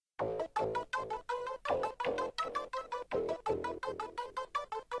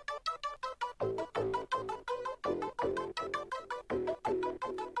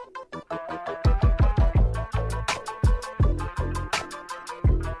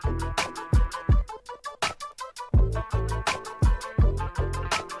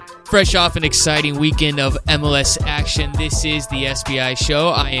Fresh off an exciting weekend of MLS action, this is the SBI Show.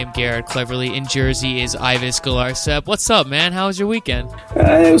 I am Garrett Cleverly. In Jersey is Ives and Garrett. What's up, man? How was your weekend?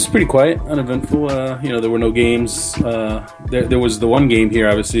 It was pretty quiet, uneventful. There were no games. There was the one game here,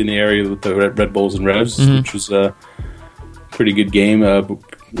 obviously, in the area with the Red Bulls and Revs, which was a pretty good game.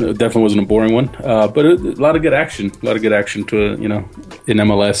 Definitely wasn't a boring one, but a lot of good action. A lot of good action to in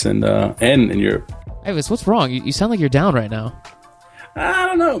MLS and in Europe. Ives, what's wrong? You sound like you're down right now. I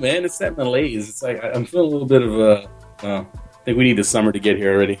don't know, man. It's that malaise. It's like I'm feeling a little bit of I think we need the summer to get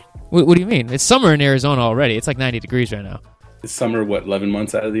here already. What do you mean? It's summer in Arizona already. It's like 90 degrees right now. It's summer, 11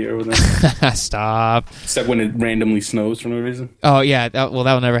 months out of the year with them? Stop. Except when it randomly snows for no reason. Oh, yeah. That will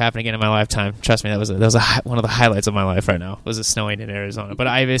never happen again in my lifetime. Trust me, that was one of the highlights of my life right now, was it snowing in Arizona. But,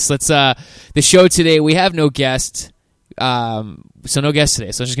 Ives, let's the show today, we have no guest. So no guest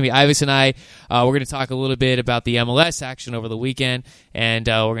today. So it's just going to be Ives and I. We're going to talk a little bit about the MLS action over the weekend, and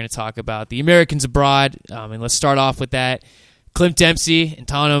we're going to talk about the Americans abroad. And let's start off with that. Clint Dempsey and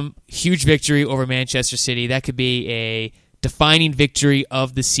Tottenham, huge victory over Manchester City. That could be a defining victory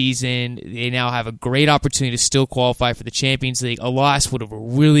of the season. They now have a great opportunity to still qualify for the Champions League. A loss would have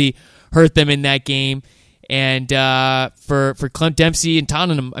really hurt them in that game. And for Clint Dempsey and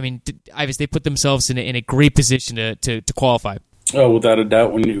Tottenham, I mean, Ives, they put themselves in a great position to qualify. Oh, without a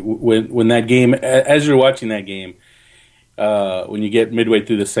doubt. When that game, as you're watching that game, when you get midway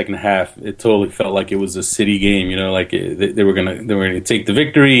through the second half, it totally felt like it was a City game. Like they were gonna take the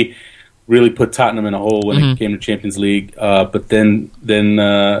victory, really put Tottenham in a hole when it came to Champions League. But then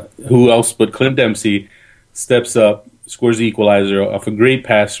who else but Clint Dempsey steps up, scores the equalizer off a great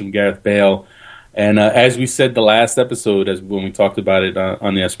pass from Gareth Bale. And as we said the last episode, when we talked about it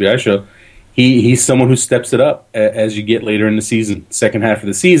on the SBI Show, he's someone who steps it up as you get later in the season. Second half of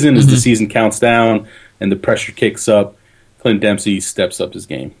the season, as the season counts down and the pressure kicks up, Clint Dempsey steps up his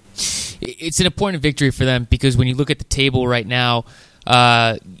game. It's an important victory for them because when you look at the table right now,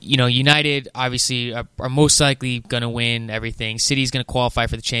 United obviously are most likely going to win everything. City's going to qualify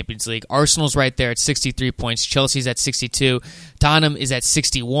for the Champions League. Arsenal's right there at 63 points. Chelsea's at 62. Tottenham is at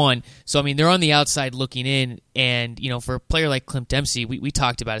 61. So, I mean, they're on the outside looking in. And, for a player like Clint Dempsey, we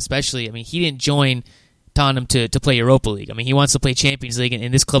talked about especially, I mean, he didn't join Tottenham to play Europa League. I mean, he wants to play Champions League,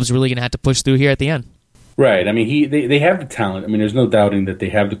 and this club's really going to have to push through here at the end. Right. I mean, they have the talent. I mean, there's no doubting that they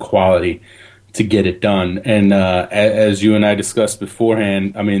have the quality to get it done. And as you and I discussed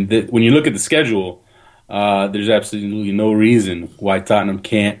beforehand, I mean, when you look at the schedule, there's absolutely no reason why Tottenham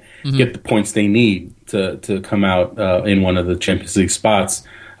can't get the points they need to come out in one of the Champions League spots.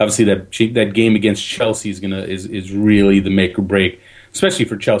 Obviously, that game against Chelsea is really the make or break, especially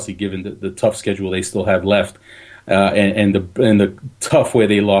for Chelsea, given the tough schedule they still have left. And the tough way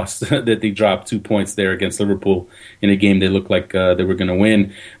they lost, that they dropped 2 points there against Liverpool in a game they looked like they were going to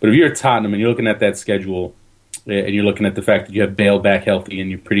win. But if you're at Tottenham and you're looking at that schedule and you're looking at the fact that you have Bale back healthy and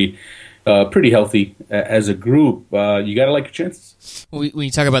you're pretty healthy as a group, you got to like your chances. When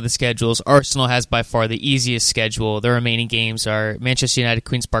you talk about the schedules, Arsenal has by far the easiest schedule. Their remaining games are Manchester United,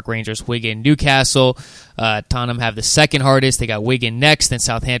 Queen's Park Rangers, Wigan, Newcastle. Tottenham have the second hardest. They got Wigan next, then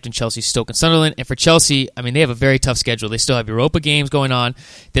Southampton, Chelsea, Stoke, and Sunderland. And for Chelsea, I mean, they have a very tough schedule. They still have Europa games going on.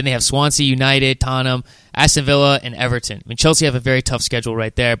 Then they have Swansea, United, Tottenham, Aston Villa, and Everton. I mean, Chelsea have a very tough schedule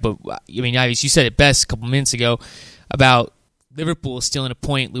right there. But, I mean, Ives, you said it best a couple minutes ago about Liverpool stealing a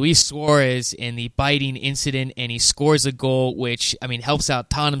point. Luis Suarez in the biting incident, and he scores a goal, which, I mean, helps out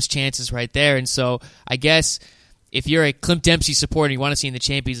Tottenham's chances right there. And so I guess if you're a Clint Dempsey supporter and you want to see in the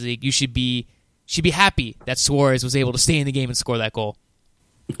Champions League, you should be happy that Suarez was able to stay in the game and score that goal.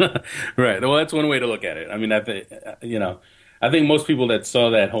 Right. Well, that's one way to look at it. I mean, I think most people that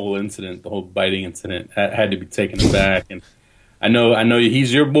saw that whole incident, the whole biting incident, had to be taken aback. And I know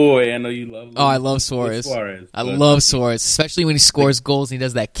he's your boy. I know you love. I love Suarez. I love Suarez, especially when he scores goals and he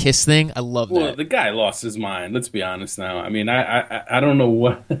does that kiss thing. I love that. Well, the guy lost his mind. Let's be honest now. I mean, I don't know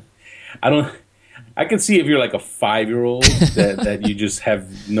what I can see if you're like a 5-year-old that you just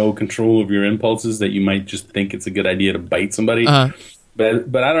have no control of your impulses, that you might just think it's a good idea to bite somebody.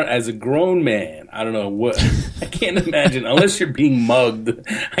 But I don't. As a grown man, I don't know what. I can't imagine unless you're being mugged.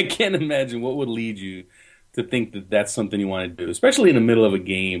 I can't imagine what would lead you to think that that's something you want to do, especially in the middle of a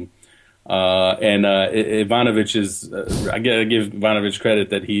game. Ivanovic is. I gotta give Ivanovic credit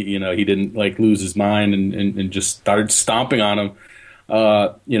that he didn't like lose his mind and just started stomping on him.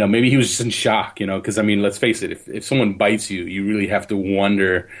 Maybe he was just in shock. Because I mean, let's face it. If someone bites you, you really have to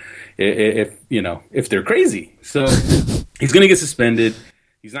wonder if they're crazy. So he's gonna get suspended.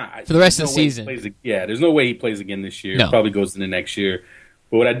 He's not for the rest of the season. There's no way he plays again this year. No. Probably goes into next year.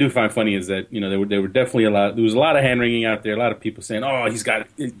 But what I do find funny is that there were definitely there was a lot of hand wringing out there. A lot of people saying, "Oh,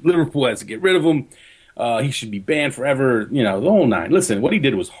 Liverpool has to get rid of him. He should be banned forever." The whole nine. Listen, what he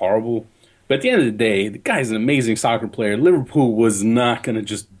did was horrible. But at the end of the day, the guy's an amazing soccer player. Liverpool was not going to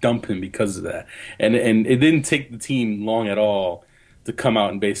just dump him because of that, and it didn't take the team long at all to come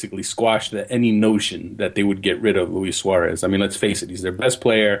out and basically squash any notion that they would get rid of Luis Suarez. I mean, let's face it, he's their best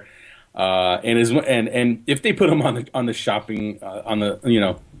player. And if they put him on the shopping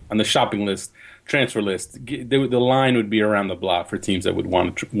list, transfer list, the line would be around the block for teams that would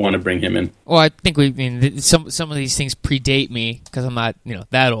want to bring him in. Well, I think some of these things predate me because I'm not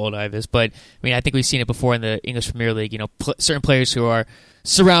that old, Ives. But I think we've seen it before in the English Premier League. Certain players who are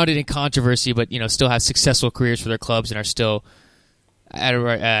surrounded in controversy, but still have successful careers for their clubs and are still,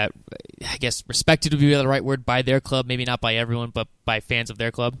 I guess, respected would be the right word, by their club. Maybe not by everyone, but by fans of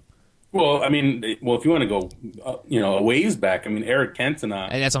their club. Well, if you want to go, a ways back, Eric Cantona.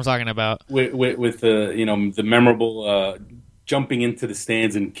 That's what I'm talking about. With the memorable jumping into the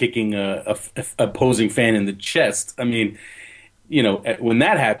stands and kicking a opposing fan in the chest. When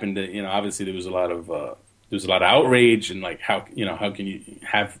that happened, obviously there was a lot of outrage and like how can you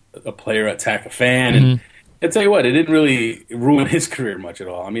have a player attack a fan? And I tell you what, it didn't really ruin his career much at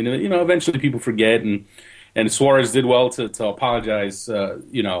all. Eventually people forget and Suarez did well to apologize,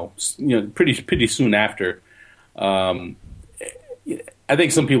 pretty soon after. I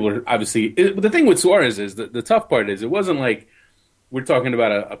think some people are obviously. But the thing with Suarez is the tough part is it wasn't like we're talking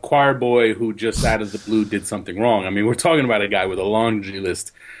about a choir boy who just out of the blue did something wrong. We're talking about a guy with a laundry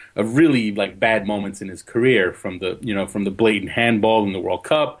list of really like bad moments in his career, from the blatant handball in the World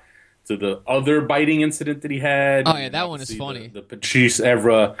Cup to the other biting incident that he had. Oh yeah, that one is funny. The Patrice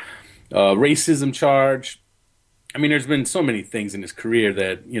Evra racism charge. There's been so many things in his career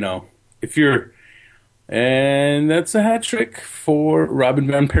that, if you're... And that's a hat trick for Robin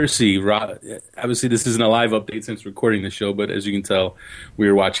Van Persie. Obviously, this isn't a live update since recording the show, but as you can tell, we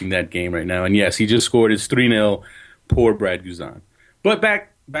are watching that game right now. And yes, he just scored his 3-0. Poor Brad Guzan. But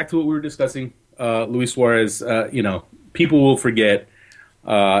back to what we were discussing. Luis Suarez, people will forget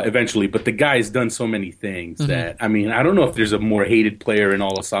eventually, but the guy's done so many things that, I don't know if there's a more hated player in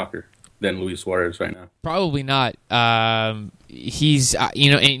all of soccer than Luis Suarez right now. Probably not. He's, and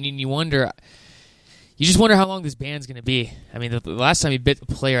you wonder, you just wonder how long this ban's going to be. The last time he bit a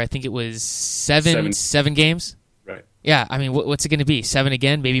player, I think it was seven games. Right. Yeah. What's it going to be? 7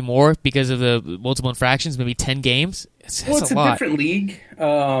 again? Maybe more because of the multiple infractions? Maybe 10 games? It's a lot. Different league.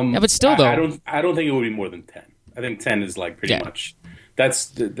 Yeah, but still, though. I don't think it would be more than 10. I think 10 is like pretty much.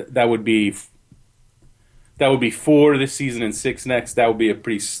 That would be 4 this season and 6 next. That would be a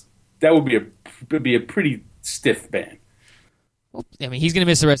pretty stiff ban. Well, he's going to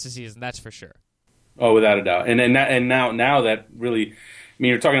miss the rest of the season. That's for sure. Oh, without a doubt. And now that really,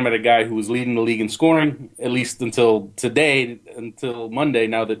 you're talking about a guy who was leading the league in scoring at least until Monday.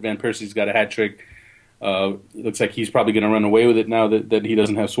 Now that Van Persie's got a hat trick, it looks like he's probably going to run away with it now that he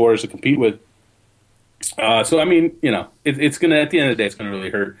doesn't have Suarez to compete with. It's going to, at the end of the day, it's going to really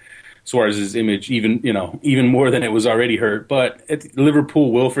hurt Suarez's image even more than it was already hurt. But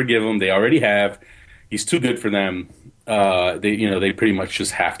Liverpool will forgive him. They already have. He's too good for them. They pretty much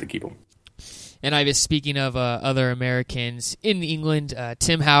just have to keep him. And I was speaking of other Americans in England,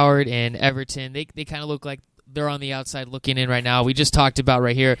 Tim Howard and Everton. They kind of look like they're on the outside looking in right now. We just talked about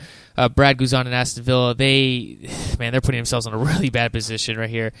right here, Brad Guzan and Aston Villa. They're putting themselves in a really bad position right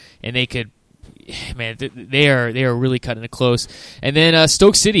here, and they could. Man, they are really cutting it close. And then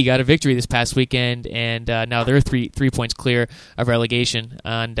Stoke City got a victory this past weekend, and now they're three points clear of relegation.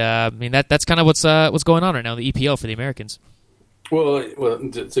 And that's kind of what's going on right now in the EPL for the Americans. Well,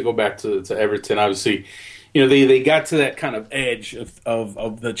 to go back to Everton, obviously, they got to that kind of edge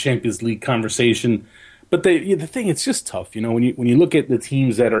of the Champions League conversation. But the thing, it's just tough. When you look at the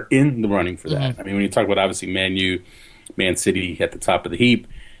teams that are in the running for that. Mm-hmm. When you talk about obviously Man U, Man City at the top of the heap.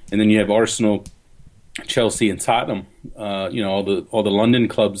 And then you have Arsenal, Chelsea, and Tottenham. All the London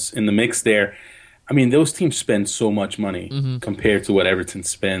clubs in the mix there. Those teams spend so much money compared to what Everton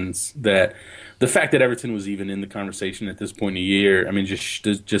spends. That the fact that Everton was even in the conversation at this point in the year,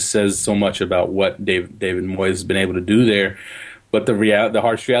 just says so much about what David Moyes has been able to do there. But the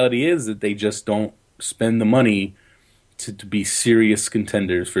harsh reality is that they just don't spend the money to be serious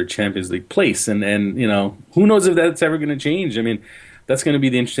contenders for Champions League place. And who knows if that's ever going to change. That's going to be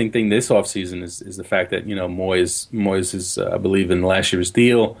the interesting thing this offseason is the fact that, Moyes is, I believe, in last year's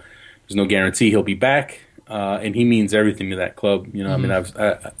deal. There's no guarantee he'll be back, and he means everything to that club.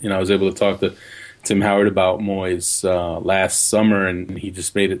 I was able to talk to Tim Howard about Moyes last summer, and he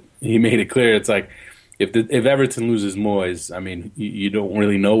made it clear. It's like if Everton loses Moyes, I mean, you don't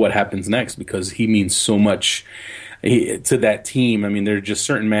really know what happens next because he means so much to that team. I mean, there are just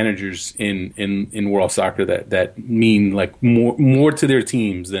certain managers in world soccer that mean like more to their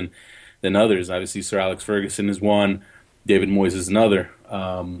teams than others. Obviously, Sir Alex Ferguson is one, David Moyes is another.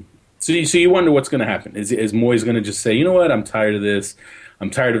 So you wonder what's going to happen. Is Moyes going to just say, you know what, I'm tired of this. I'm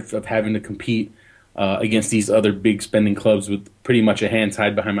tired of having to compete against these other big spending clubs with pretty much a hand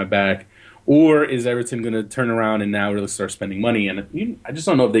tied behind my back? Or is Everton going to turn around and now really start spending money? And I just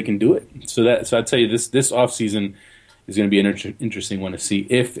don't know if they can do it. So I'd tell you this offseason is going to be an interesting one to see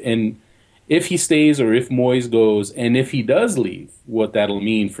if he stays or if Moyes goes, and if he does leave, what that'll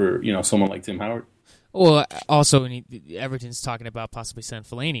mean for someone like Tim Howard. Well, also, Everton's talking about possibly sending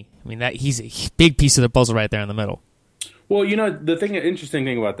Fellaini. I mean, he's a big piece of the puzzle right there in the middle. Well, the interesting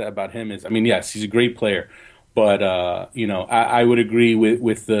thing about him is, I mean, yes, he's a great player, but I would agree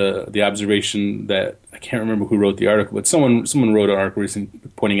with the observation that I can't remember who wrote the article, but someone wrote an article recently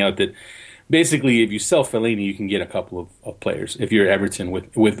pointing out that basically if you sell Fellaini, you can get a couple of players. If you're Everton,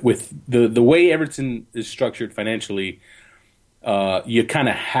 with the way Everton is structured financially, you kind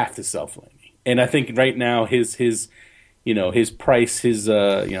of have to sell Fellaini. And I think right now his price,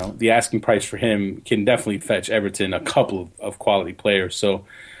 the asking price for him can definitely fetch Everton a couple of quality players. So,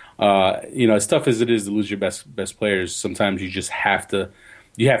 as tough as it is to lose your best players, sometimes you just have to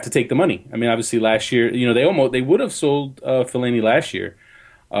take the money. I mean, obviously last year, they would have sold Fellaini last year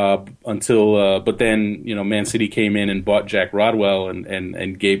but then Man City came in and bought Jack Rodwell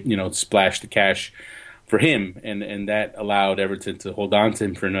and gave splashed the cash for him, and that allowed Everton to hold on to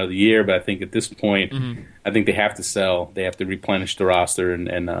him for another year. But I think at this point, I think they have to sell. They have to replenish the roster,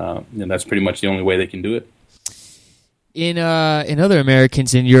 and that's pretty much the only way they can do it. In other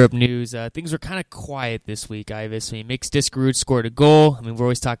Americans in Europe news, things were kind of quiet this week, Ives. I mean, Mix Diskerud scored a goal. I mean, we're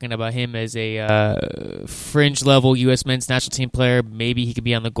always talking about him as a fringe-level U.S. men's national team player. Maybe he could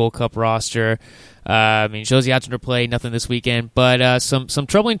be on the Gold Cup roster. I mean, Josie Altidore played nothing this weekend. But some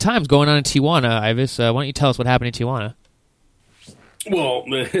troubling times going on in Tijuana, Ives. Why don't you tell us what happened in Tijuana? Well,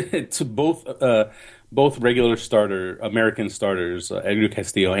 to both regular American starters, Edgar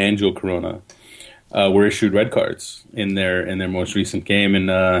Castillo and Joe Corona, were issued red cards in their most recent game, and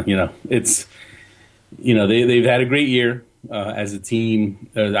it's they've had a great year as a team,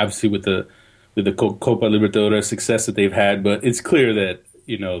 obviously with the Copa Libertadores success that they've had, but it's clear that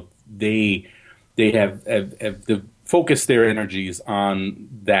they have focused their energies on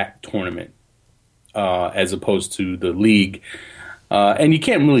that tournament as opposed to the league, and you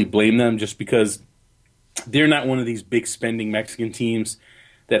can't really blame them just because they're not one of these big spending Mexican teams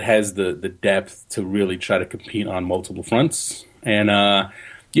that has the depth to really try to compete on multiple fronts. And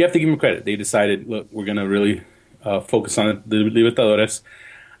you have to give them credit. They decided, look, we're going to really focus on the Libertadores.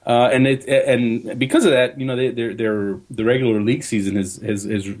 And because of that, the regular league season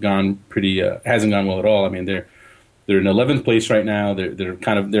has gone pretty hasn't gone well at all. I mean, they're in 11th place right now.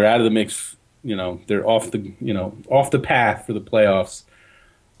 They're out of the mix. They're off the path for the playoffs.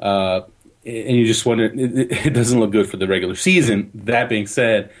 And you just wonder, it doesn't look good for the regular season. That being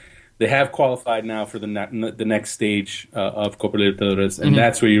said, they have qualified now for the next stage of Copa Libertadores, and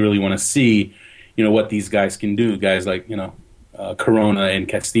that's where you really want to see, what these guys can do. Guys like Corona and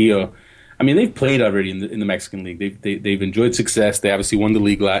Castillo. I mean, they've played already in the Mexican League. They've enjoyed success. They obviously won the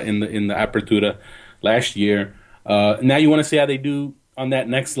league in the Apertura last year. Now you want to see how they do on that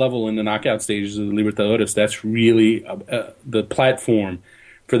next level in the knockout stages of the Libertadores. That's really the platform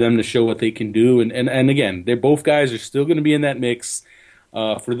for them to show what they can do. And again, both guys are still going to be in that mix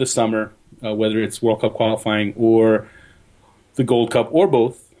for the summer, whether it's World Cup qualifying or the Gold Cup or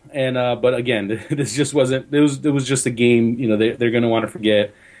both. And but again, this just wasn't. It was just a game. They're going to want to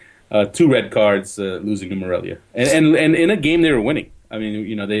forget 2 red cards, losing to Morelia, and in a game they were winning. I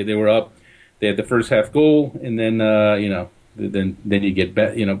mean, they were up. They had the first half goal, and then then you get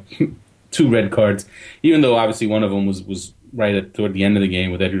 2 red cards, even though obviously one of them was right toward the end of the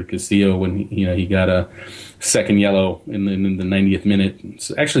game with Edgar Castillo when he got a second yellow in the 90th minute.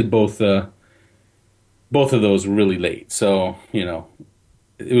 So actually, both of those were really late. So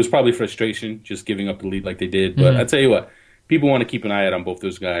it was probably frustration just giving up the lead like they did. But I tell you what, people want to keep an eye out on both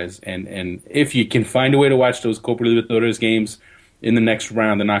those guys, and if you can find a way to watch those Copa Libertadores games in the next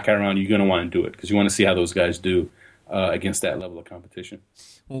round, the knockout round, you're going to want to do it because you want to see how those guys do against that level of competition.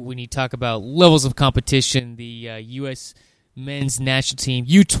 Well, when you talk about levels of competition, the U.S. men's national team,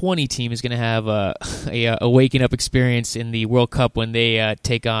 U20 team, is going to have a waking up experience in the World Cup when they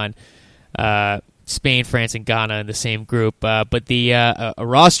take on Spain, France, and Ghana in the same group. But a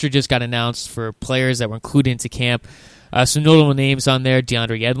roster just got announced for players that were included into camp. Some notable names on there: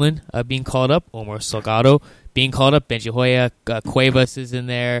 DeAndre Yedlin being called up, Omar Salgado being called up, Benji Hoya, Cuevas is in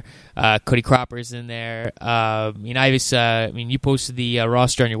there, Cody Cropper's in there. Ives, you posted the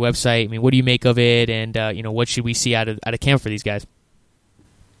roster on your website. What do you make of it, and what should we see out of camp for these guys?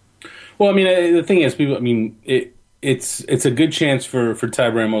 Well, the thing is, people. It's a good chance for Ty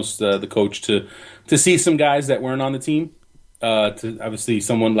Ramos, the coach, to see some guys that weren't on the team. To obviously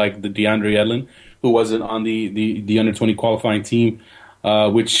someone like the DeAndre Yedlin, who wasn't on the under 20 qualifying team,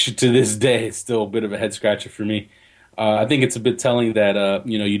 which to this day is still a bit of a head scratcher for me. I think it's a bit telling that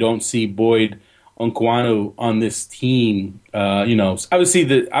you don't see Boyd Onkwanu on this team. Obviously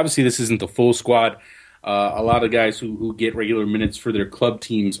this isn't the full squad. A lot of guys who get regular minutes for their club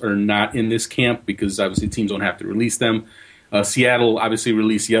teams are not in this camp because obviously teams don't have to release them. Seattle obviously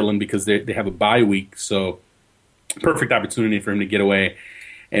released Yedlin because they have a bye week, so perfect opportunity for him to get away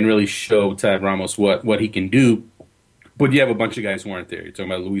and really show Ty Ramos what he can do. But you have a bunch of guys who aren't there. You're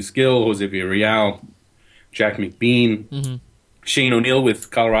talking about Luis Gil, Jose Villarreal, Jack McBean, Shane O'Neill with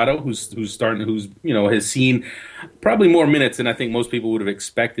Colorado, who's has seen probably more minutes than I think most people would have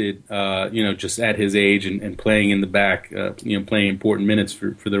expected. Just at his age and playing in the back, playing important minutes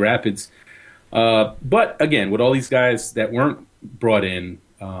for the Rapids. But again, with all these guys that weren't brought in,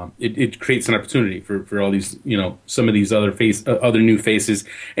 it creates an opportunity for all these, some of these other new faces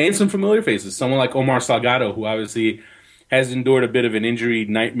and some familiar faces. Someone like Omar Salgado, who obviously has endured a bit of an injury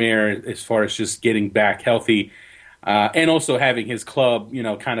nightmare as far as just getting back healthy, and also having his club,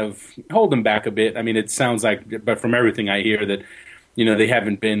 kind of hold him back a bit. It sounds like, but from everything I hear, that they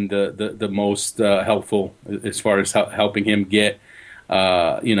haven't been the most helpful as far as helping him get,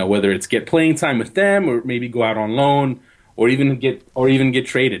 whether it's get playing time with them or maybe go out on loan. Or even get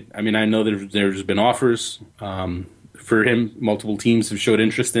traded. I know there's been offers for him. Multiple teams have showed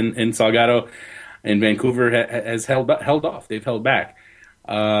interest in Salgado, and Vancouver has held off. They've held back,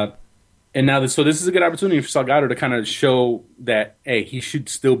 and now this is a good opportunity for Salgado to kind of show that he should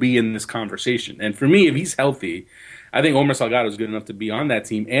still be in this conversation. And for me, if he's healthy, I think Omar Salgado is good enough to be on that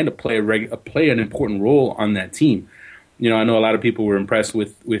team and to play an important role on that team. I know a lot of people were impressed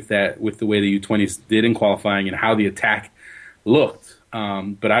with the way the U20s did in qualifying and how the attack looked,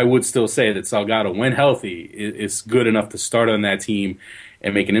 but I would still say that Salgado, when healthy, is good enough to start on that team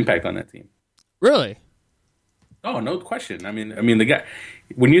and make an impact on that team. Really? Oh, no question. The guy,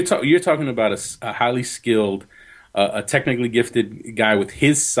 when you're talking about a highly skilled, a technically gifted guy with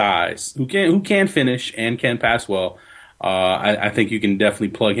his size who can finish and can pass well. I think you can definitely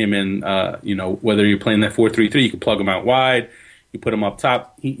plug him in. Whether you're playing that 4-3-3, you can plug him out wide. You put him up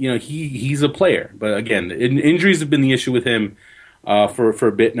top. He's a player, but again, injuries have been the issue with him for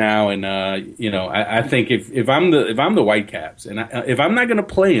a bit now. And I think if I'm the Whitecaps and if I'm not going to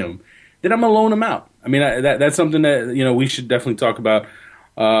play him, then I'm gonna loan him out. That's something that we should definitely talk about.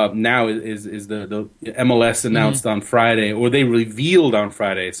 Now is the MLS announced on Friday, or they revealed on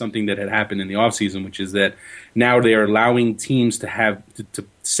Friday something that had happened in the offseason, which is that now they are allowing teams to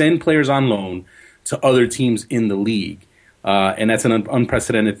send players on loan to other teams in the league. And that's an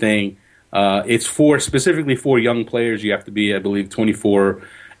unprecedented thing. It's specifically for young players. You have to be, I believe, 24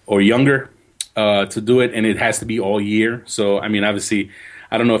 or younger to do it, and it has to be all year. So, obviously,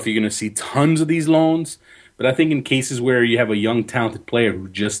 I don't know if you're going to see tons of these loans, but I think in cases where you have a young, talented player who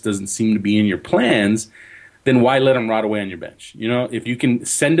just doesn't seem to be in your plans, then why let him rot away on your bench? If you can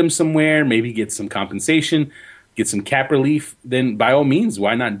send him somewhere, maybe get some compensation, get some cap relief, then by all means,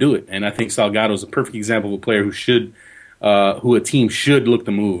 why not do it? And I think Salgado is a perfect example of a player who a team should look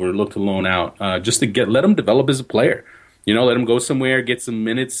to move or look to loan out, just to let him develop as a player. Let him go somewhere, get some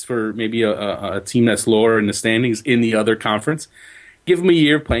minutes for maybe a team that's lower in the standings in the other conference. Give him a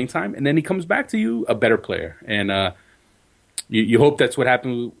year of playing time, and then he comes back to you a better player. And you hope that's what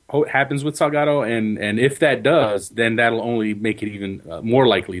happens with Salgado. And if that does, then that'll only make it even more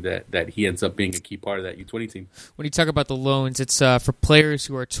likely that he ends up being a key part of that U20 team. When you talk about the loans, it's for players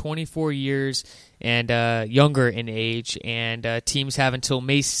who are 24 years and younger in age, and teams have until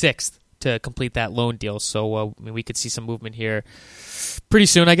May 6th to complete that loan deal. So we could see some movement here pretty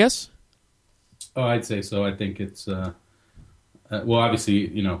soon, I guess. Oh, I'd say so. I think it's obviously,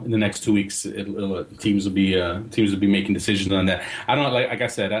 in the next 2 weeks, teams will be making decisions on that. I don't know, like I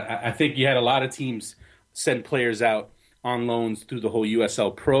said, I think you had a lot of teams send players out on loans through the whole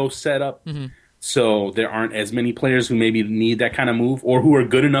USL Pro setup. Mm-hmm. So there aren't as many players who maybe need that kind of move or who are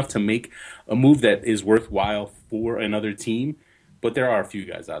good enough to make a move that is worthwhile for another team. But there are a few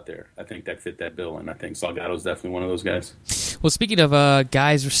guys out there, I think, that fit that bill, and I think Salgado is definitely one of those guys. Well, speaking of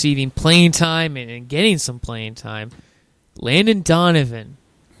guys receiving playing time and getting some playing time, Landon Donovan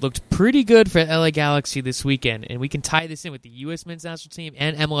looked pretty good for LA Galaxy this weekend, and we can tie this in with the U.S. men's national team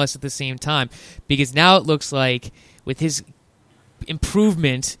and MLS at the same time, because now it looks like with his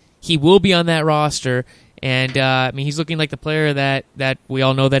improvement, he will be on that roster, and he's looking like the player that we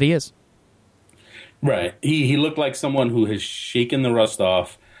all know that he is. Right. He looked like someone who has shaken the rust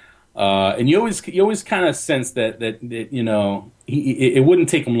off, and you always kind of sense that it wouldn't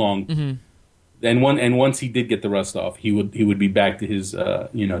take him long. Mm-hmm. And once he did get the rust off, he would be back to his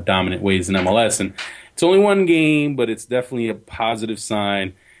dominant ways in MLS. And it's only one game, but it's definitely a positive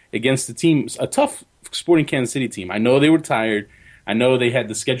sign against the team, a tough Sporting Kansas City team. I know they were tired. I know they had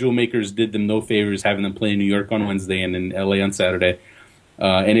the schedule makers did them no favors having them play in New York on Wednesday and in LA on Saturday,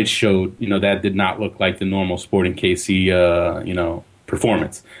 and it showed. That did not look like the normal Sporting KC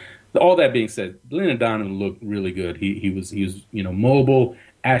performance. All that being said, Landon Donovan looked really good. He was mobile,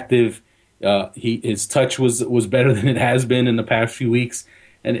 active. His touch was better than it has been in the past few weeks,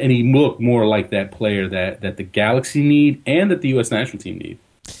 and he looked more like that player that the Galaxy need and that the U.S. national team need.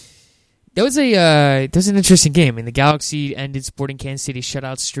 That was an interesting game. The Galaxy ended Sporting Kansas City's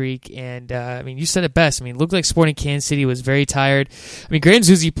shutout streak, and you said it best. It looked like Sporting Kansas City was very tired. Graham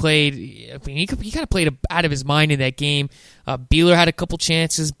Zusi played. He kind of played out of his mind in that game. Beeler had a couple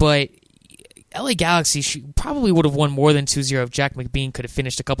chances, but LA Galaxy probably would have won more than 2-0 if Jack McBean could have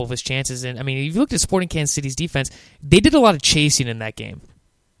finished a couple of his chances. And if you looked at Sporting Kansas City's defense, they did a lot of chasing in that game.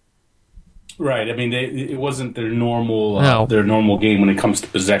 Right. It wasn't their normal game when it comes to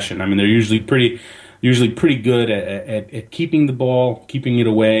possession. They're usually pretty good at keeping the ball, keeping it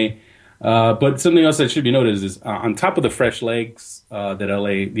away. But something else that should be noticed is on top of the fresh legs that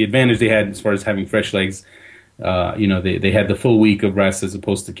LA, the advantage they had as far as having fresh legs. They had the full week of rest as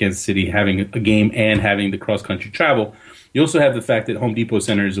opposed to Kansas City having a game and having the cross country travel. You also have the fact that Home Depot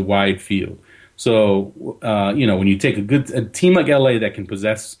Center is a wide field. So when you take a team like LA that can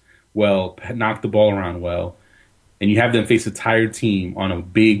possess well, knock the ball around well, and you have them face a tired team on a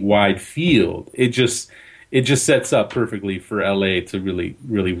big wide field, it just sets up perfectly for LA to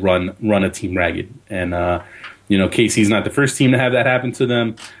really run a team ragged. And KC's not the first team to have that happen to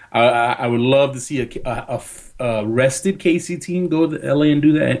them. I would love to see a rested KC team go to LA and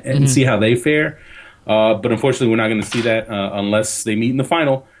do that and see how they fare. But unfortunately, we're not going to see that unless they meet in the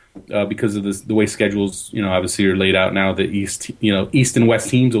final. Because of the way schedules, obviously are laid out now. The East and West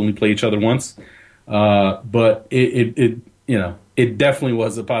teams only play each other once. But it definitely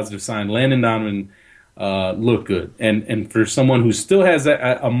was a positive sign. Landon Donovan looked good, and for someone who still has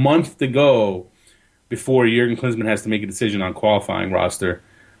a month to go before Jurgen Klinsmann has to make a decision on qualifying roster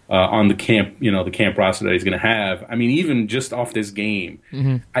on the camp roster that he's going to have. Even just off this game,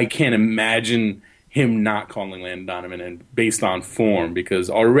 I can't imagine him not calling Landon Donovan and based on form, because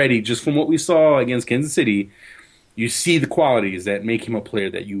already just from what we saw against Kansas City, you see the qualities that make him a player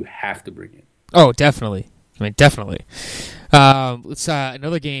that you have to bring in. Oh, definitely. Definitely. Let's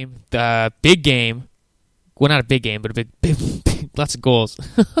another game, big game. Well, not a big game, but a big lots of goals.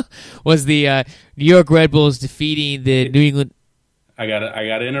 Was the New York Red Bulls defeating the New England? I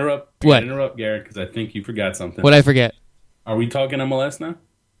gotta interrupt. What? Interrupt, Garrett, because I think you forgot something. What'd I forget? Are we talking MLS now?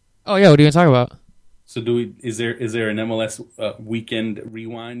 Oh yeah, what are you gonna talk about? So is there an MLS weekend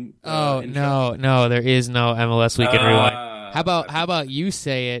rewind? No, there is no MLS weekend rewind. How about you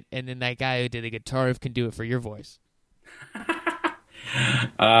say it, and then that guy who did the guitar can do it for your voice.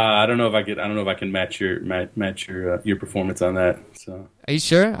 I don't know if I can match your performance on that. So are you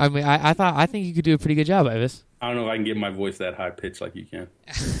sure? I think you could do a pretty good job, Ives. I don't know if I can get my voice that high pitched like you can.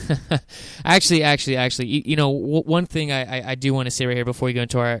 Actually, one thing I do want to say right here before we go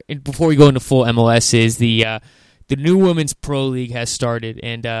into full MLS is the new Women's Pro League has started,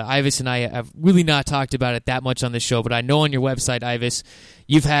 and Ives and I have really not talked about it that much on this show, but I know on your website, Ives,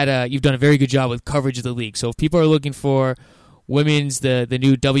 you've done a very good job with coverage of the league. So if people are looking for women's, the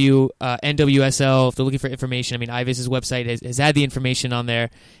new NWSL, if they're looking for information, Ives' website has had the information on there,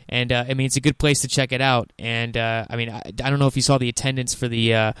 and it's a good place to check it out. And I don't know if you saw the attendance for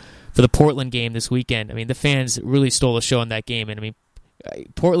the Portland game this weekend. The fans really stole the show in that game, and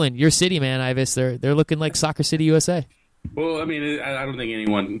Portland, your city, man, Ives, they're looking like Soccer City, USA. Well, I don't think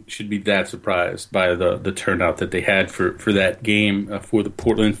anyone should be that surprised by the turnout that they had for that game for the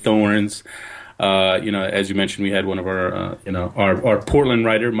Portland Thorns. As you mentioned, we had one of our Portland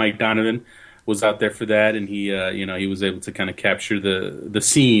writer, Mike Donovan, was out there for that, and he was able to kind of capture the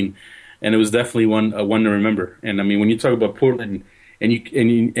scene, and it was definitely one to remember. And when you talk about Portland, and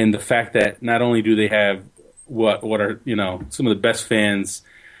the fact that not only do they have what are some of the best fans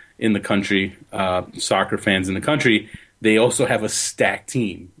in the country, soccer fans in the country, they also have a stacked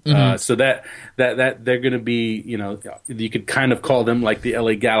team. So that they're going to be, you could kind of call them like the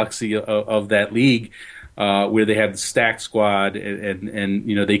LA Galaxy of that league, where they have the stacked squad,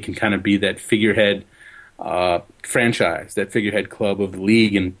 and they can kind of be that figurehead franchise, that figurehead club of the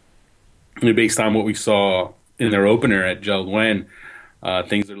league. And based on what we saw in their opener at Gel Nguyen,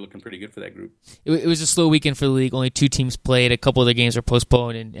 things are looking pretty good for that group. It was a slow weekend for the league. Only 2 teams played. A couple of their games were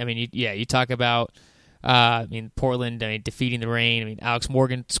postponed. And I mean, you talk about, Portland, defeating the Reign. Alex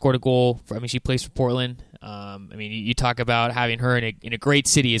Morgan scored a goal. She plays for Portland. You talk about having her in a great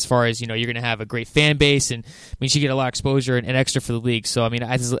city as far as, you're going to have a great fan base, and she get a lot of exposure and extra for the league. So,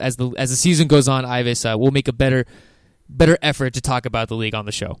 as the season goes on, Ives, we'll make a better effort to talk about the league on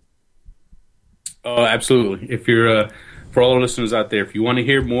the show. Oh, absolutely. If you're, for all our listeners out there, if you want to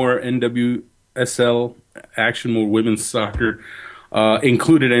hear more NWSL action, more women's soccer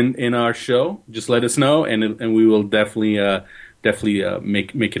included in our show, just let us know, and we will definitely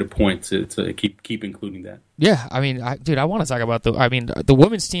make it a point to keep including that. Yeah, I want to talk about the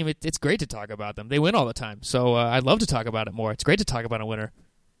women's team. It's great to talk about them. They win all the time, so I'd love to talk about it more. It's great to talk about a winner.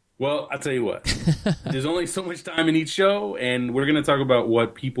 Well, I'll tell you what. There's only so much time in each show, and we're going to talk about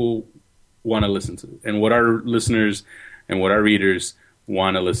what people want to listen to, and what our listeners and what our readers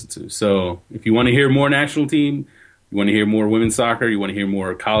want to listen to. So if you want to hear more national team, you want to hear more women's soccer, you want to hear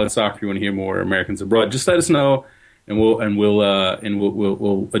more college soccer, you want to hear more Americans abroad, just let us know, and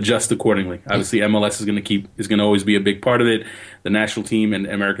we'll adjust accordingly. Obviously, MLS is going to always be a big part of it. The national team and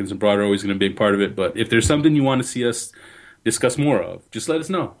Americans abroad are always going to be a big part of it. But if there's something you want to see us discuss more of, just let us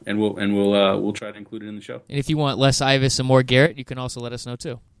know, and we'll try to include it in the show. And if you want less Ives and more Garrett, you can also let us know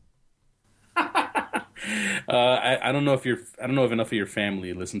too. I don't know if enough of your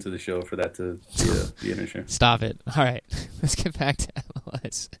family listen to the show for that to be an issue. Stop it. All right, let's get back to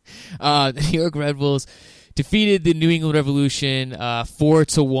MLS. The New York Red Bulls defeated the New England Revolution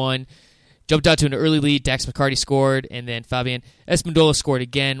 4-1. Jumped out to an early lead. Dax McCarty scored, and then Fabian Espindola scored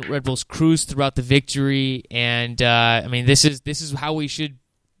again. Red Bulls cruised throughout the victory, and this is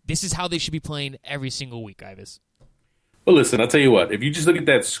how they should be playing every single week, Ives. Well, listen, I'll tell you what. If you just look at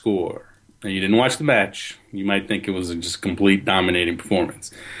that score and you didn't watch the match, you might think it was just a complete dominating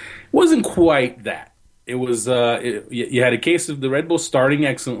performance. It wasn't quite that. It was you had a case of the Red Bulls starting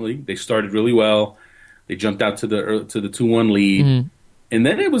excellently. They started really well. They jumped out to the 2-1 lead. Mm-hmm. And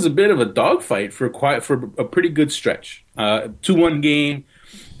then it was a bit of a dogfight for a pretty good stretch. 2-1 game.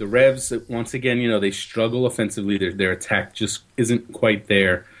 The Revs, once again, they struggle offensively. Their attack just isn't quite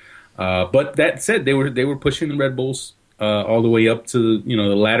there. But that said, they were pushing the Red Bulls all the way up to the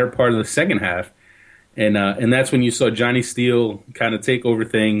latter part of the second half, and that's when you saw Johnny Steele kind of take over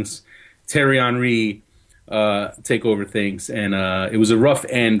things, Thierry Henry take over things, and it was a rough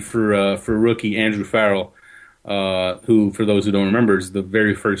end for rookie Andrew Farrell, who, for those who don't remember, is the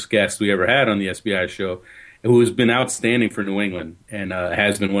very first guest we ever had on the SBI Show, who has been outstanding for New England and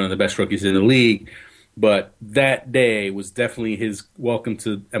has been one of the best rookies in the league. But that day was definitely his welcome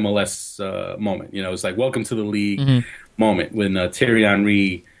to MLS moment. It was like welcome to the league moment when Thierry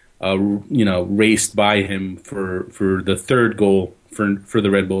Henry, raced by him for the third goal for the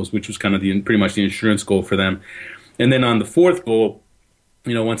Red Bulls, which was kind of pretty much the insurance goal for them. And then on the fourth goal,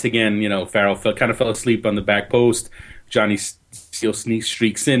 once again, Farrell kind of fell asleep on the back post. Johnny Steele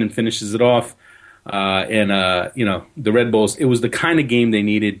streaks in and finishes it off. The Red Bulls, it was the kind of game they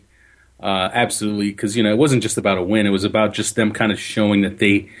needed. Absolutely, because it wasn't just about a win; it was about just them kind of showing that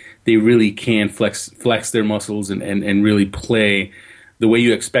they really can flex their muscles and really play the way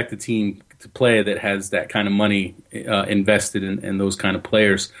you expect a team to play that has that kind of money invested in those kind of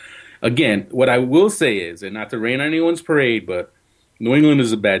players. Again, what I will say is, and not to rain on anyone's parade, but New England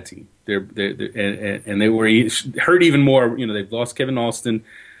is a bad team. They were hurt even more. They've lost Kevin Alston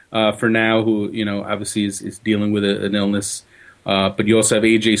for now, who obviously is dealing with an illness. But you also have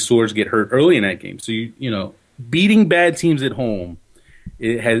AJ Soares get hurt early in that game. So beating bad teams at home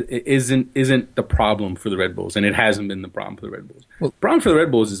isn't the problem for the Red Bulls, and it hasn't been the problem for the Red Bulls. Well, the problem for the Red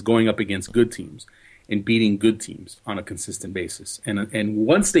Bulls is going up against good teams and beating good teams on a consistent basis. And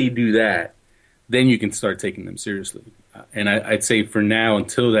once they do that, then you can start taking them seriously. And I'd say for now,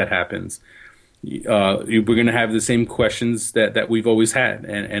 until that happens, we're going to have the same questions that we've always had.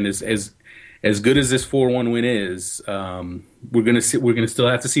 And as good as this 4-1 win is, we're going to still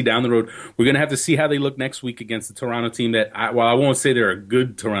have to see down the road. We're going to have to see how they look next week against the Toronto team. While I won't say they're a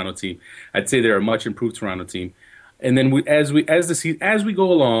good Toronto team, I'd say they're a much improved Toronto team. And then as we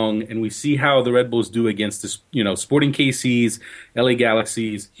go along and we see how the Red Bulls do against this, Sporting KCs, LA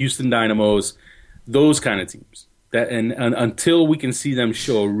Galaxies, Houston Dynamos, those kind of teams. Until we can see them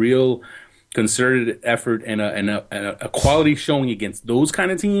show a real concerted effort and a quality showing against those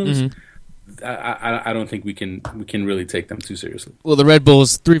kind of teams, I don't think we can really take them too seriously. Well, the Red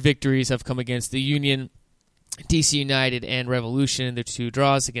Bulls' 3 victories have come against the Union, DC United, and Revolution. Their 2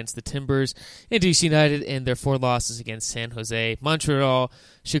 draws against the Timbers and DC United, and their 4 losses against San Jose, Montreal,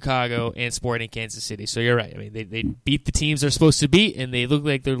 Chicago, and Sporting Kansas City. So you're right. I mean, they beat the teams they're supposed to beat, and they look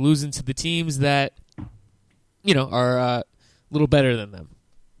like they're losing to the teams that, are a little better than them.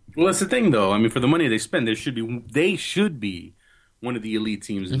 Well, that's the thing, though. I mean, for the money they spend, they should be one of the elite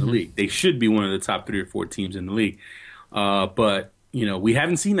teams in the league. They should be one of the top 3 or 4 teams in the league. But we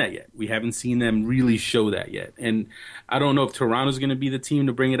haven't seen that yet. We haven't seen them really show that yet. And I don't know if Toronto's going to be the team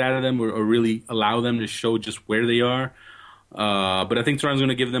to bring it out of them or really allow them to show just where they are. But I think Toronto's going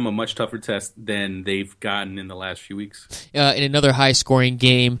to give them a much tougher test than they've gotten in the last few weeks. In another high-scoring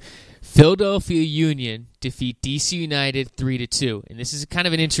game, Philadelphia Union defeat DC United 3-2. And this is kind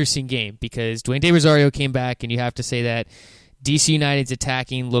of an interesting game because Dwayne De Rosario came back, and you have to say that DC United's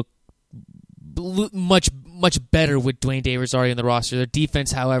attacking looked much better with Dwayne De Rosario in the roster. Their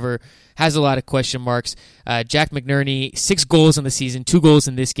defense, however, has a lot of question marks. Jack McNerney, 6 goals on the season, 2 goals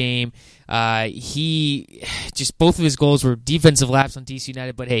in this game. Both of his goals were defensive laps on DC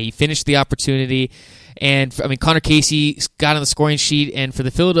United, but hey, he finished the opportunity. And Connor Casey got on the scoring sheet, and for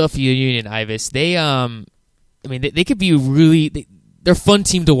the Philadelphia Union, Ives, they could be they're a fun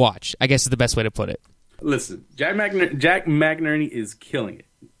team to watch, I guess is the best way to put it. Listen, Jack McNerney is killing it.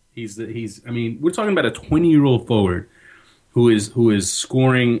 We're talking about a 20-year-old forward who is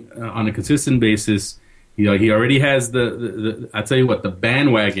scoring on a consistent basis. He already has I tell you what, the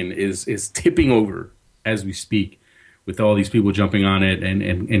bandwagon is tipping over as we speak, with all these people jumping on it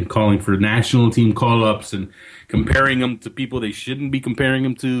and calling for national team call-ups and comparing them to people they shouldn't be comparing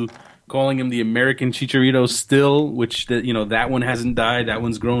them to, calling him the American Chicharito still, which that one hasn't died. That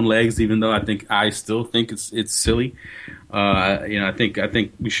one's grown legs, even though I still think it's silly. I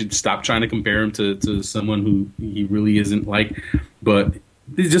think we should stop trying to compare him to someone who he really isn't like. But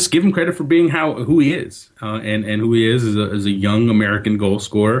just give him credit for being who he is, and who he is as a young American goal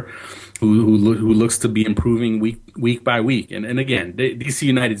scorer who looks to be improving week by week. And again, DC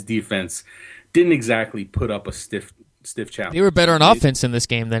United's defense didn't exactly put up a stiff challenge. They were better on offense in this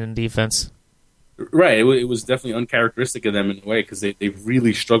game than in defense. Right. It was definitely uncharacteristic of them in a way because they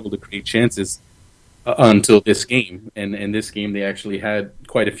really struggled to create chances until this game. And in this game, they actually had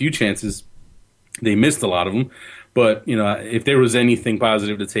quite a few chances. They missed a lot of them. But, if there was anything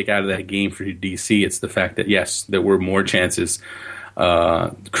positive to take out of that game for DC, it's the fact that, yes, there were more chances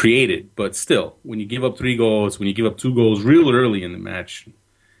created. But still, when you give up 3 goals, when you give up 2 goals real early in the match,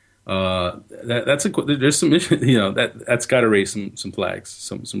 there's some that's got to raise some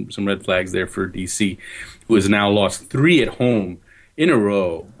flags, some red flags there for DC, who has now lost 3 at home in a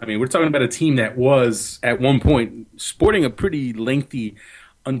row. I mean, we're talking about a team that was at one point sporting a pretty lengthy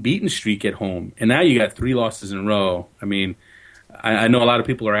unbeaten streak at home, and now you got 3 losses in a row. I mean, I know a lot of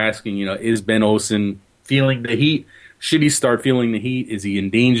people are asking, is Ben Olsen feeling the heat? Should he start feeling the heat? Is he in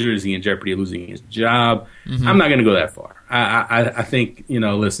danger? Is he in jeopardy of losing his job? Mm-hmm. I'm not going to go that far. I think,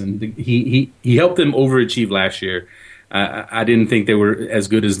 listen, he helped them overachieve last year. I didn't think they were as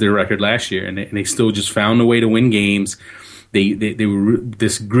good as their record last year, and they still just found a way to win games. They were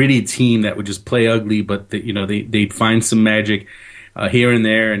this gritty team that would just play ugly, but they'd find some magic here and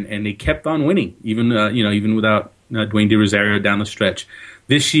there, and they kept on winning, even without Dwayne De Rosario down the stretch.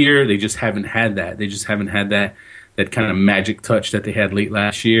 This year, they just haven't had that. They just haven't had that kind of magic touch that they had late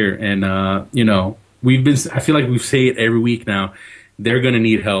last year. And, I feel like we say it every week now, they're going to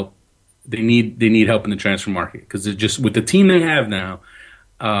need help. They need help in the transfer market because just with the team they have now,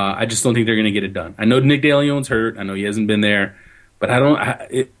 I just don't think they're going to get it done. I know Nick DeLeon's hurt. I know he hasn't been there, but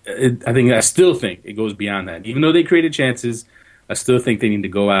I still think it goes beyond that. Even though they created chances, I still think they need to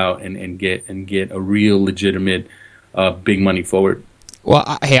go out and get a real legitimate big money forward. Well,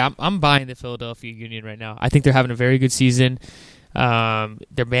 I'm buying the Philadelphia Union right now. I think they're having a very good season.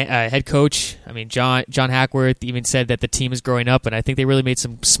 Their head coach, John Hackworth, even said that the team is growing up, and I think they really made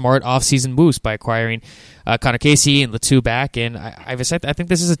some smart off-season moves by acquiring Connor Casey and Latu back. And I think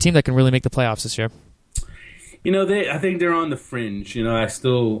this is a team that can really make the playoffs this year. I think they're on the fringe. I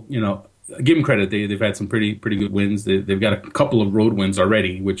still, give them credit. They've had some pretty good wins. They've got a couple of road wins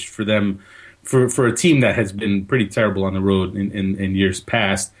already, which for them. For a team that has been pretty terrible on the road in years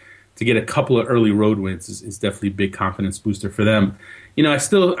past, to get a couple of early road wins is definitely a big confidence booster for them. I'm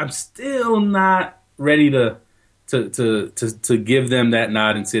still not ready to give them that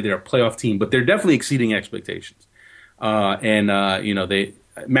nod and say they're a playoff team, but they're definitely exceeding expectations. Matt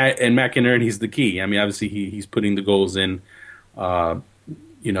McInerney's the key. Obviously he's putting the goals in.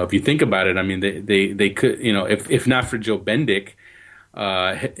 if you think about it, I mean, they could, if not for Joe Bendick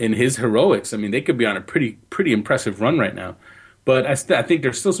in his heroics, I mean, they could be on a pretty impressive run right now. But I think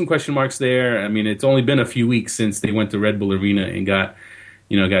there's still some question marks there. I mean, it's only been a few weeks since they went to Red Bull Arena and got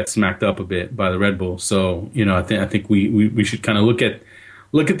smacked up a bit by the Red Bull. So, I think we should kind of look at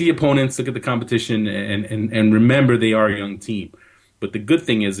the opponents, look at the competition, and remember they are a young team. But the good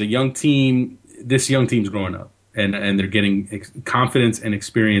thing is, this young team's growing up, and they're getting confidence and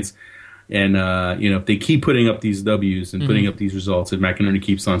experience. And if they keep putting up these W's and putting up these results, if McInerney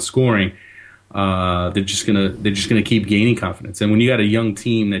keeps on scoring, they're just gonna keep gaining confidence. And when you got a young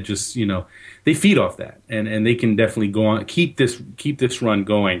team that just they feed off that, and they can definitely go on keep this run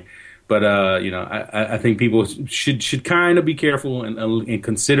going. But I think people should kind of be careful and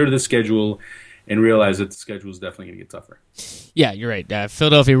consider the schedule and realize that the schedule is definitely going to get tougher. Yeah, you're right.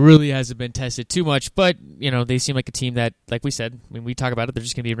 Philadelphia really hasn't been tested too much, but they seem like a team that, like we said, when we talk about it, they're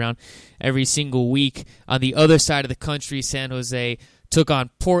just going to be around every single week. On the other side of the country, San Jose took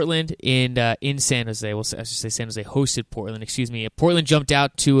on Portland in San Jose. Well, I should say San Jose hosted Portland. Excuse me. Portland jumped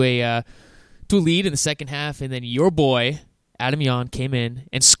out to a lead in the second half, and then your boy Adam Yon came in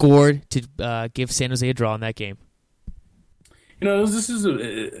and scored to give San Jose a draw in that game. This is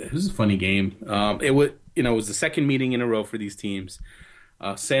a funny game. It was the second meeting in a row for these teams.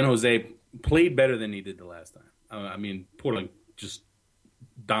 San Jose played better than he did the last time. I mean, Portland just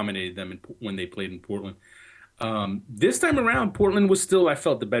dominated them when they played in Portland. This time around, Portland was still, I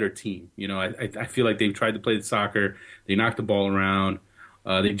felt, the better team. I feel like they tried to play the soccer. They knocked the ball around.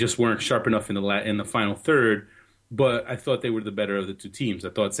 They just weren't sharp enough in the final third. But I thought they were the better of the two teams. I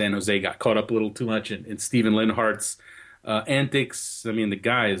thought San Jose got caught up a little too much in Steven Lenhart's antics. I mean, the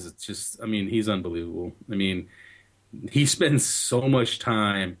guy is he's unbelievable. I mean, he spends so much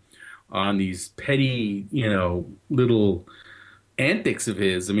time on these petty, little antics of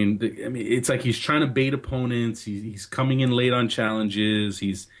his. I mean, it's like he's trying to bait opponents. He's coming in late on challenges.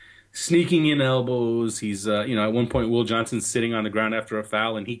 He's sneaking in elbows. He's, at one point, Will Johnson's sitting on the ground after a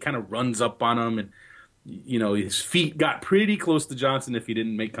foul, and he kind of runs up on him, and his feet got pretty close to Johnson if he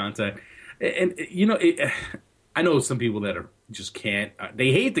didn't make contact. And I know some people that just can't.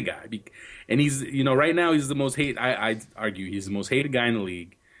 They hate the guy, and he's right now he's the most hated. I argue he's the most hated guy in the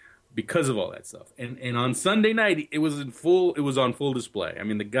league because of all that stuff. And on Sunday night it was on full display. I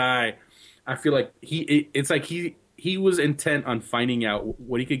mean, the guy, I feel like it's like he was intent on finding out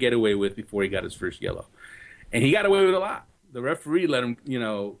what he could get away with before he got his first yellow, and he got away with a lot. The referee let him.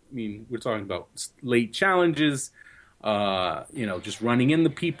 We're talking about late challenges. Just running into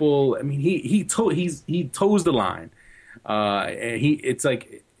people. I mean, he toes the line. And it's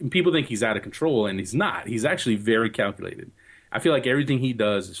like people think he's out of control, and he's not. He's actually very calculated. I feel like everything he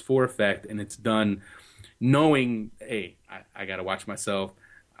does is for effect, and it's done knowing, hey, I got to watch myself.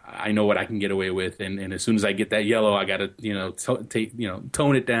 I know what I can get away with, and as soon as I get that yellow, I got to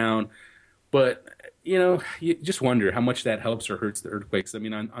tone it down. But you just wonder how much that helps or hurts the Earthquakes. I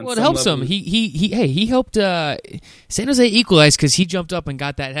mean, on well, it some helps level, him. He helped San Jose equalize because he jumped up and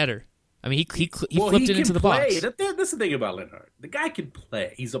got that header. I mean, he flipped it into the box. That's the thing about Lenhart. The guy can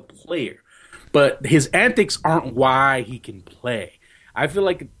play. He's a player, but his antics aren't why he can play. I feel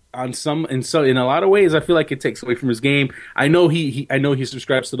like in a lot of ways, I feel like it takes away from his game. I know he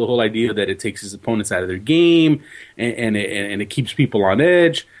subscribes to the whole idea that it takes his opponents out of their game and it keeps people on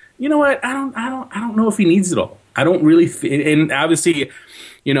edge. You know what? I don't know if he needs it all. I don't really, and obviously,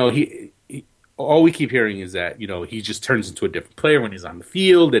 all we keep hearing is that he just turns into a different player when he's on the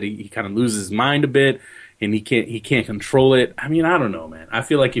field. That he kind of loses his mind a bit, and he can't control it. I mean, I don't know, man. I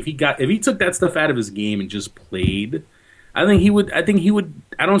feel like if he took that stuff out of his game and just played, I think he would. I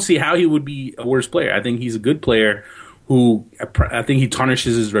don't see how he would be a worse player. I think he's a good player who I think he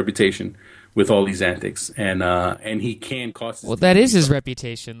tarnishes his reputation with all these antics, and he can cost. Well, that is his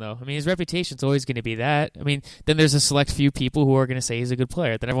reputation, though. I mean, his reputation's always going to be that. I mean, then there's a select few people who are going to say he's a good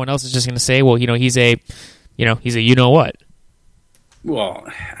player. Then everyone else is just going to say, well, he's a what. Well,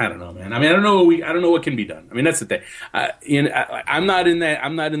 I don't know, man. I mean, I don't know what can be done. I mean, that's the thing. I'm not in that.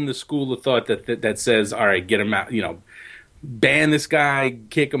 I'm not in the school of thought that says, all right, get him out. Ban this guy,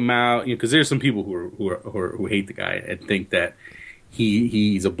 kick him out. Because there's some people who hate the guy and think that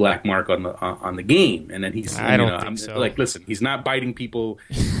he's a black mark on the game, and then I don't think so. Like, listen, he's not biting people.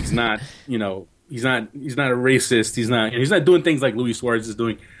 He's not, he's not a racist. He's not doing things like Luis Suarez is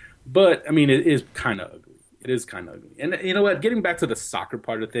doing. But I mean, it is kind of ugly. It is kind of ugly. And you know what? Getting back to the soccer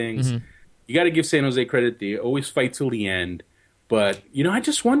part of things, you got to give San Jose credit. They always fight till the end. But I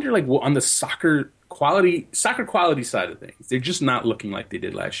just wonder, like, on the soccer quality side of things, they're just not looking like they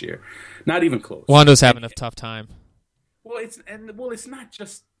did last year. Not even close. Wando's having a tough time. It's not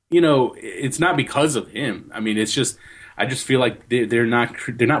just it's not because of him. I mean, it's just I just feel like they're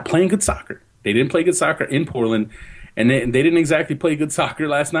not playing good soccer. They didn't play good soccer in Portland, and they didn't exactly play good soccer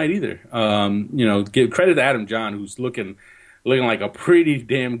last night either. Give credit to Adam John, who's looking like a pretty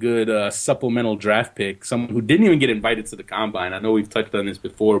damn good supplemental draft pick, someone who didn't even get invited to the combine. I know we've touched on this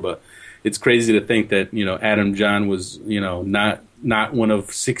before, but it's crazy to think that Adam John was not one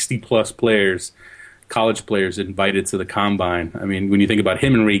of 60 plus college players invited to the combine. I mean, when you think about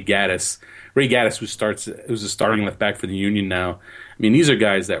him and Ray Gaddis was a starting left back for the Union now. I mean, these are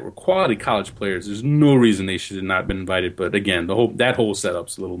guys that were quality college players. There's no reason they should have not been invited. But again, that whole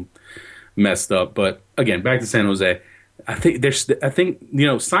setup's a little messed up. But again, back to San Jose. I think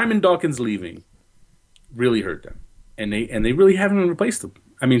Simon Dawkins leaving really hurt them, and they really haven't replaced him.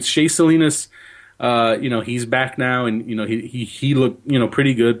 I mean, Shea Salinas, he's back now, and he looked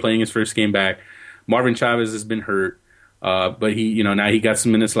pretty good playing his first game back. Marvin Chavez has been hurt, but now he got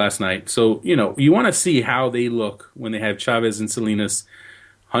some minutes last night. So you want to see how they look when they have Chavez and Salinas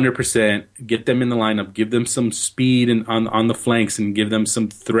 100%. Get them in the lineup, give them some speed and on the flanks, and give them some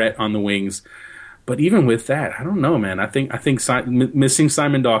threat on the wings. But even with that, I don't know, man. I think missing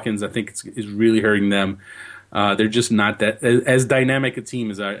Simon Dawkins, I think is really hurting them. They're just not that as dynamic a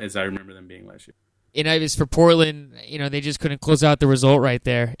team as I remember them being last year. And Ives for Portland, they just couldn't close out the result right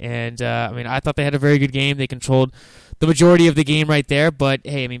there. And I thought they had a very good game. They controlled the majority of the game right there. But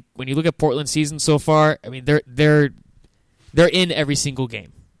hey, when you look at Portland's season so far, they're in every single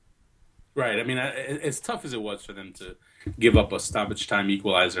game. Right. As tough as it was for them to give up a stoppage time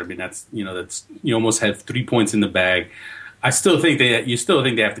equalizer, that's you almost had 3 points in the bag. I still think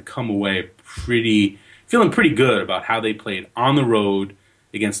they have to come away feeling pretty good about how they played on the road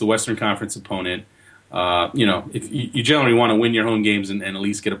against the Western Conference opponent. If you generally want to win your home games and at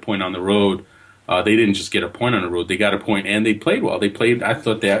least get a point on the road, they didn't just get a point on the road. They got a point, and they played well. I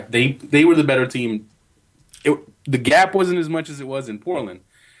thought that they were the better team. The gap wasn't as much as it was in Portland.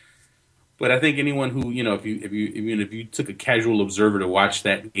 But I think anyone who, if you took a casual observer to watch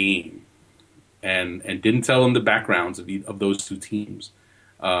that game and didn't tell them the backgrounds of those two teams,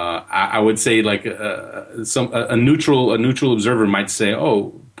 I would say like a neutral observer might say,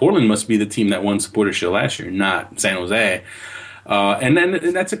 oh, Portland must be the team that won Supporters Shield last year, not San Jose.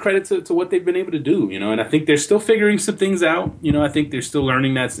 And that's a credit to what they've been able to do, and I think they're still figuring some things out. I think they're still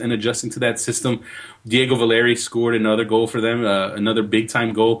learning that and adjusting to that system. Diego Valeri scored another goal for them, another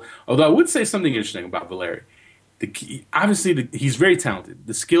big-time goal. Although I would say something interesting about Valeri. Obviously, he's very talented.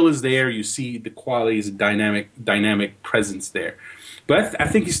 The skill is there. You see the qualities, dynamic presence there. But I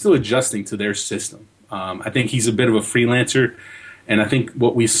think he's still adjusting to their system. I think he's a bit of a freelancer. And I think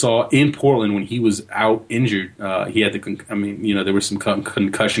what we saw in Portland when he was out injured, he had there were some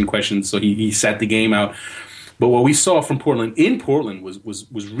concussion questions, so he sat the game out. But what we saw from Portland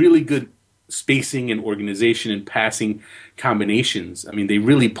was really good spacing and organization and passing combinations. They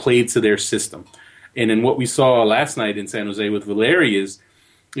really played to their system. And then what we saw last night in San Jose with Valeri is,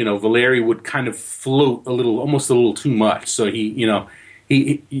 Valeri would kind of float almost a little too much. So he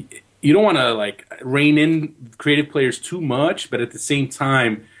you don't want to rein in creative players too much, but at the same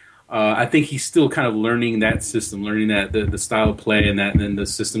time, I think he's still kind of learning that system, learning that the style of play and the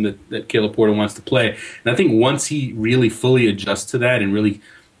system that Caleb Porter wants to play. And I think once he really fully adjusts to that and really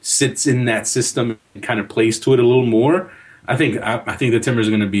sits in that system and kind of plays to it a little more, I think the Timbers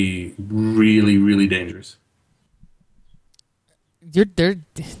are going to be really, really dangerous. Your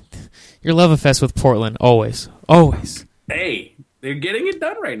love affair with Portland, always. Hey, they're getting it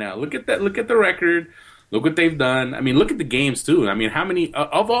done right now. Look at that. Look at the record. Look what they've done. Look at the games too. How many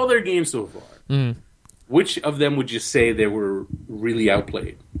of all their games so far? Which of them would you say they were really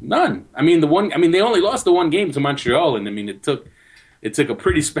outplayed? None. They only lost the one game to Montreal, and it took a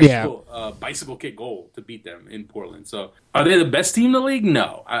pretty special bicycle kick goal to beat them in Portland. So, are they the best team in the league?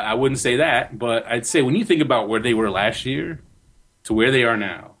 No, I wouldn't say that. But I'd say when you think about where they were last year to where they are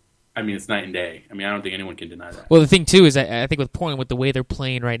now, it's night and day. I don't think anyone can deny that. Well, the thing, too, is I think with Portland, with the way they're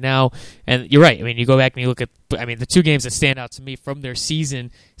playing right now, and you're right. You go back and you look at, the two games that stand out to me from their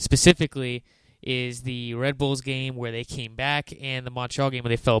season specifically is the Red Bulls game where they came back and the Montreal game where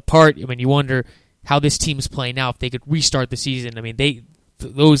they fell apart. You wonder how this team's playing now if they could restart the season.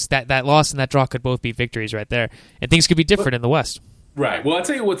 That loss and that draw could both be victories right there, and things could be different in the West. Right. Well, I'll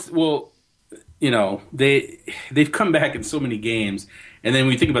tell you they've come back in so many games. And then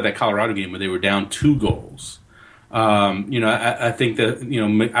when you think about that Colorado game where they were down 2 goals, I think that,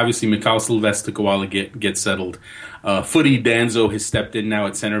 obviously Mikhail Silvestre took a while to get settled. Footy Danzo has stepped in now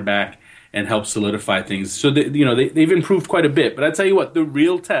at center back and helped solidify things. So, they've improved quite a bit. But I tell you what, the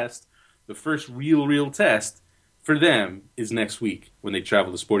real test, the first real test for them is next week when they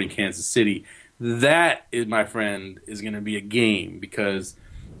travel to Sporting Kansas City. That, is, my friend, is going to be a game because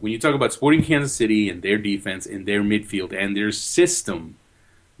when you talk about Sporting Kansas City and their defense and their midfield and their system,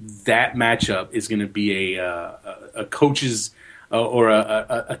 that matchup is going to be a coach's or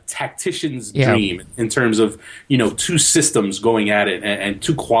a tactician's dream in terms of, two systems going at it and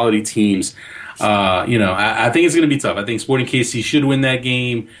two quality teams. I think it's going to be tough. I think Sporting KC should win that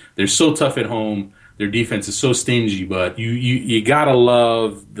game. They're so tough at home. Their defense is so stingy, but you gotta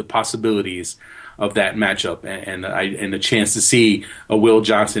love the possibilities of that matchup and the chance to see a Will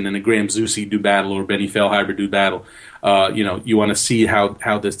Johnson and a Graham Zusi do battle or Benny Feilhaber do battle. You want to see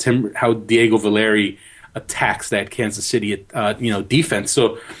how Diego Valeri attacks that Kansas City defense.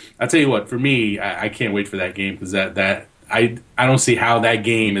 So I'll tell you what, for me, I can't wait for that game because I don't see how that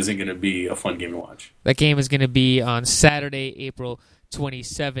game isn't going to be a fun game to watch. That game is going to be on Saturday, April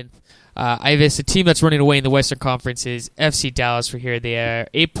 27th. Ives, the team that's running away in the Western Conference is FC Dallas for here. They are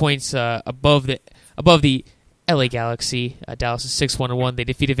 8 points above the LA Galaxy. Dallas is 6-1-1. They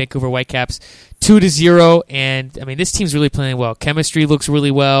defeated Vancouver Whitecaps 2-0. And I mean, this team's really playing well. Chemistry looks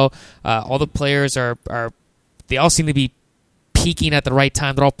really well. All the players they all seem to be peaking at the right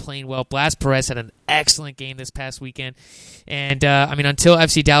time. They're all playing well. Blas Perez had an excellent game this past weekend. And until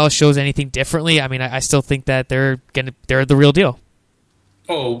FC Dallas shows anything differently, I still think that they're the real deal.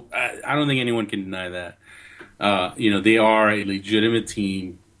 Oh, I don't think anyone can deny that. They are a legitimate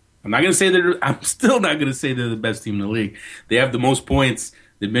team. I'm still not going to say they're the best team in the league. They have the most points.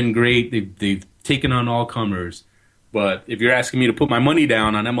 They've been great. They've taken on all comers. But if you're asking me to put my money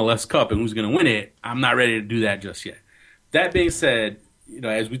down on MLS Cup and who's going to win it, I'm not ready to do that just yet. That being said,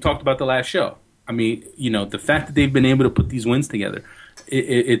 as we talked about the last show, the fact that they've been able to put these wins together,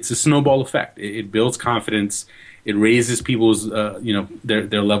 it's a snowball effect. It builds confidence. It raises people's,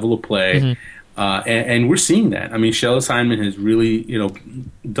 their level of play. Mm-hmm. And we're seeing that. Shell Simon has really,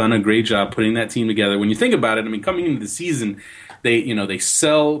 done a great job putting that team together. When you think about it, coming into the season, they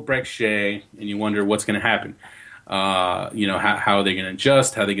sell Breck Shea, and you wonder what's going to happen. How are they going to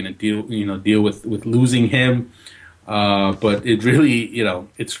adjust? How are they going to deal with losing him? But it really,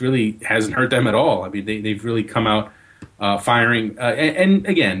 it's really hasn't hurt them at all. They've really come out firing. And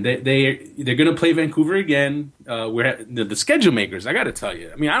again, they're going to play Vancouver again. Where the schedule makers, I got to tell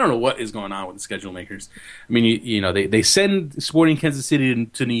you, I don't know what is going on with the schedule makers. They send Sporting Kansas City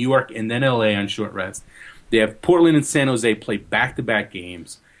to New York and then LA on short rest. They have Portland and San Jose play back-to-back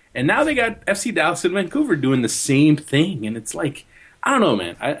games. And now they got FC Dallas and Vancouver doing the same thing. And it's like, I don't know,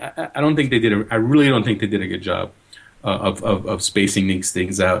 man. I don't think they did. I really don't think they did a good job of spacing these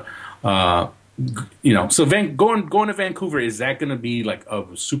things out. So going to Vancouver, is that going to be like a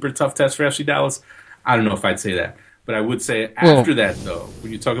super tough test for FC Dallas? I don't know if I'd say that, but I would say after that, though,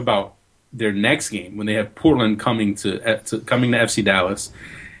 when you talk about their next game, when they have Portland coming to FC Dallas,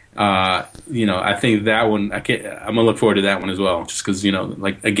 I think that one I'm gonna look forward to that one as well, just because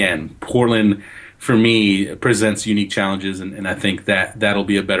again, Portland for me presents unique challenges, and I think that'll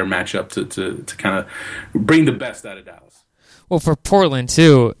be a better matchup to kind of bring the best out of Dallas. Well, for Portland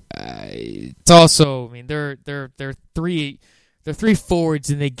too, it's also their three forwards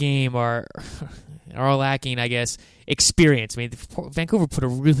in the game are lacking, I guess, experience. Vancouver put a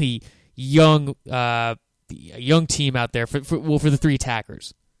really young team out there for the three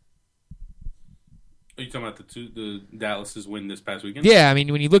attackers. Are you talking about the Dallas's win this past weekend? Yeah,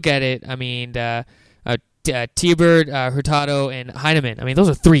 when you look at it, T-Bird, Hurtado, and Heinemann. Those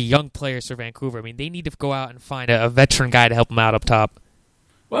are three young players for Vancouver. They need to go out and find a veteran guy to help them out up top.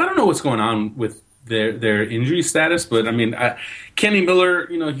 Well, I don't know what's going on with their injury status, but Kenny Miller,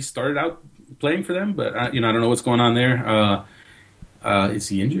 he started out playing for them, but I don't know what's going on there. Is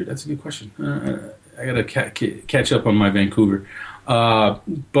he injured? That's a good question. I gotta catch up on my Vancouver,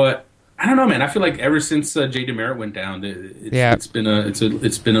 but I don't know, man. I feel like ever since Jay DeMerit went down, it's been a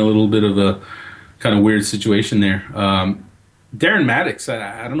little bit of a kind of weird situation there. Darren Maddox,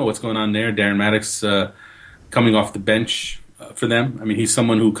 I don't know what's going on there. Darren Maddox coming off the bench for them. He's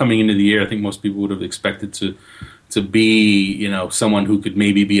someone who coming into the year, I think most people would have expected to be, someone who could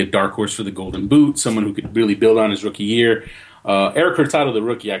maybe be a dark horse for the Golden Boot, someone who could really build on his rookie year. Eric Hurtado, the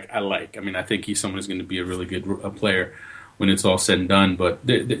rookie, I like. I think he's someone who's going to be a really good player when it's all said and done. But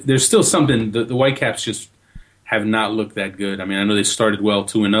there's still something. The Whitecaps just have not looked that good. I know they started well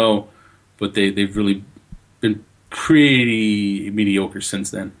 2-0, but they've really been pretty mediocre since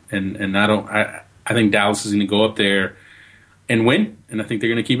then. And I think Dallas is going to go up there and win, and I think they're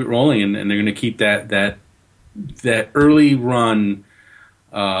going to keep it rolling, and they're going to keep that early run,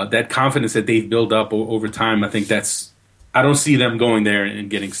 that confidence that they've built up over time. I think that's I don't see them going there and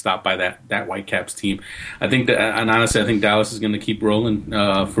getting stopped by that Whitecaps team. I think that, and honestly, I think Dallas is going to keep rolling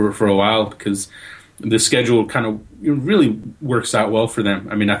for a while because the schedule kind of really works out well for them.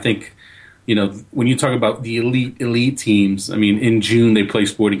 I mean, I think, when you talk about the elite teams, I mean, in June they play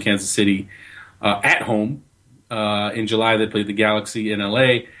Sporting Kansas City at home. In July they play the Galaxy in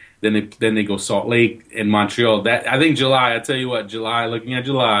LA. Then they go Salt Lake and Montreal. I think July. I tell you what, Looking at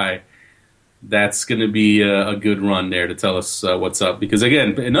July, that's going to be a good run there to tell us what's up. Because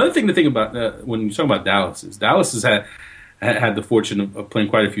again, another thing to think about when you talk about Dallas has had the fortune of playing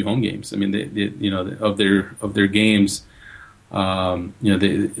quite a few home games. I mean, of their games,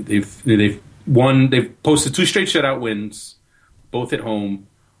 they've won. They've posted 2 straight shutout wins, both at home.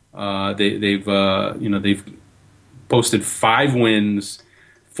 They've posted 5 wins,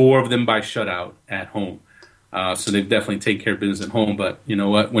 4 of them by shutout at home. So they've definitely taken care of business at home. But you know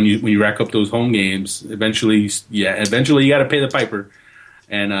what? When you rack up those home games, eventually you got to pay the piper.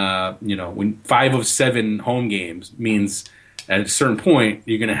 And when 5 of 7 home games means at a certain point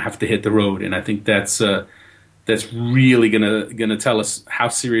you're going to have to hit the road. And I think that's really gonna tell us how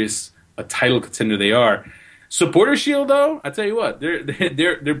serious a title contender they are. Supporter Shield, though, I tell you what,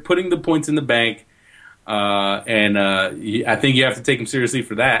 they're putting the points in the bank. And I think you have to take them seriously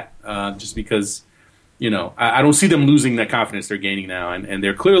for that, just because, I don't see them losing that confidence they're gaining now, and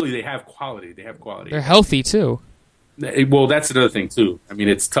they have quality. They're healthy too. Well, that's another thing too. I mean,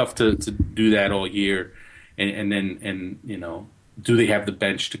 it's tough to do that all year, and then do they have the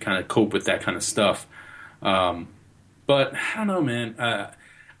bench to kind of cope with that kind of stuff? But I don't know, man.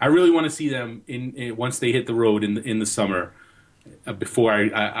 I really want to see them in once they hit the road in the summer. Before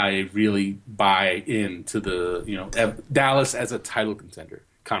I really buy into the Dallas as a title contender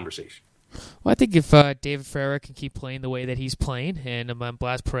conversation. Well, I think if David Ferreira can keep playing the way that he's playing, and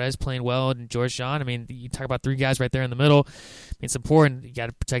Blas Perez playing well, and George John, I mean, you talk about 3 guys right there in the middle. I mean, it's important. You got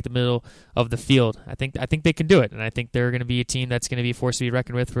to protect the middle of the field. I think they can do it, and I think they're going to be a team that's going to be forced to be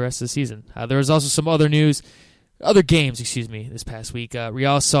reckoned with for the rest of the season. There was also some other games, this past week.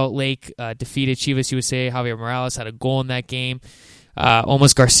 Real Salt Lake defeated Chivas USA. Javier Morales had a goal in that game.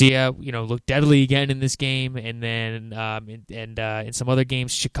 Almost Garcia, looked deadly again in this game, and then in some other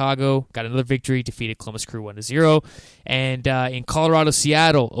games, Chicago got another victory, defeated Columbus Crew 1-0, and in Colorado,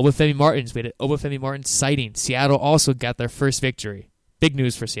 Seattle, Obafemi Martins, we had an Obafemi Martins sighting. Seattle also got their first victory. Big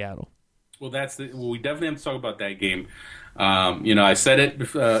news for Seattle. Well, we definitely have to talk about that game. I said it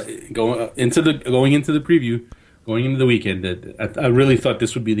going into the preview, going into the weekend, that I really thought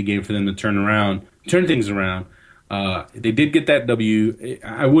this would be the game for them to turn things around. They did get that W.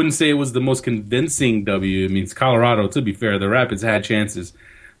 I wouldn't say it was the most convincing W. I mean, it's Colorado. To be fair, the Rapids had chances.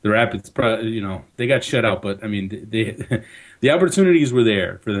 The Rapids, they got shut out. But I mean, the opportunities were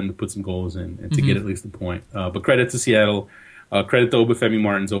there for them to put some goals in and to get at least a point. But credit to Seattle. Credit to Obafemi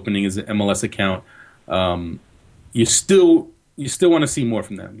Martins opening his MLS account. You still want to see more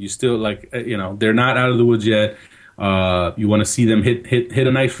from them. You still they're not out of the woods yet. You want to see them hit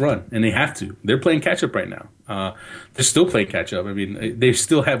a nice run, and they have to. They're playing catch up right now. They're still playing catch up. I mean, they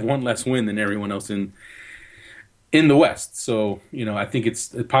still have one less win than everyone else in the West. So I think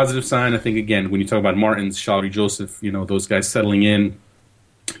it's a positive sign. I think again, when you talk about Martins, Shalry Joseph, those guys settling in,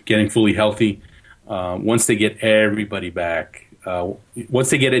 getting fully healthy. Once they get everybody back, once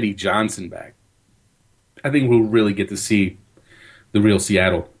they get Eddie Johnson back, I think we'll really get to see the real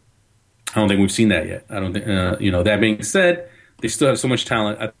Seattle. I don't think we've seen that yet. I don't think, that being said, they still have so much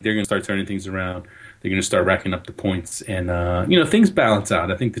talent. I think they're going to start turning things around. They're going to start racking up the points, and things balance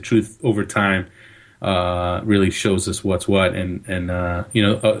out. I think the truth over time really shows us what's what, and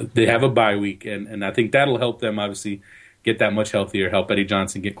they have a bye week, and I think that'll help them obviously get that much healthier, help Eddie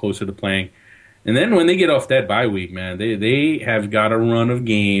Johnson get closer to playing. And then when they get off that bye week, man, they have got a run of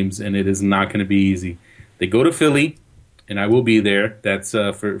games, and it is not going to be easy. They go to Philly, and I will be there. That's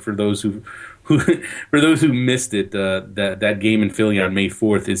for those who missed it. That game in Philly on May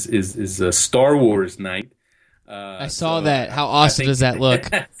 4th is a Star Wars night. I saw that. How awesome does that look?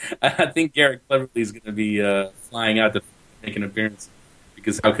 I think Garrett Cleverly is going to be flying out to make an appearance,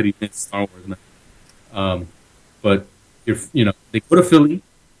 because how could he miss Star Wars night? But they go to Philly,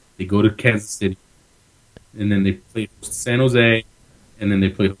 they go to Kansas City, and then they play host to San Jose, and then they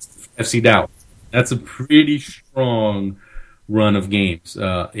play host to FC Dallas. That's a pretty strong run of games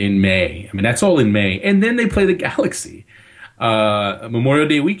in May. I mean, that's all in May. And then they play the Galaxy Memorial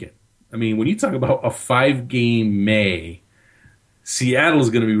Day weekend. I mean, when you talk about a 5-game May, Seattle's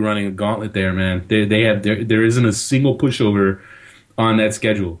going to be running a gauntlet there, man. There isn't a single pushover on that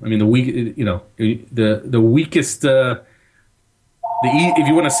schedule. I mean, the weakest, if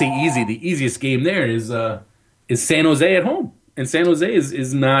you want to say easy, the easiest game there is is San Jose at home, and San Jose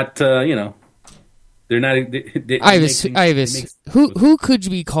is not they're not. Ives, who could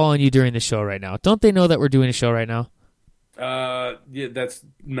be calling you during the show right now? Don't they know that we're doing a show right now? Yeah, that's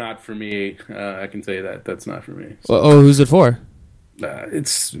not for me. I can tell you that that's not for me. So, who's it for?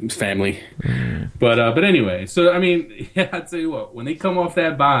 It's family. But anyway, so I mean, yeah, I'll tell you what. When they come off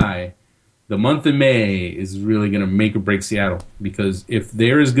that bye, the month of May is really going to make or break Seattle, because if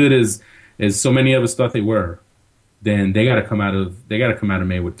they're as good as so many of us thought they were, then they got to come out of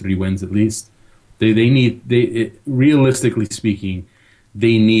May with 3 wins at least. Realistically speaking,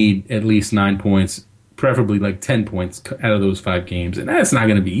 they need at least 9 points, preferably like 10 points out of those 5 games. And that's not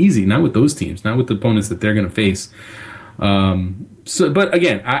going to be easy, not with those teams, not with the opponents that they're going to face. But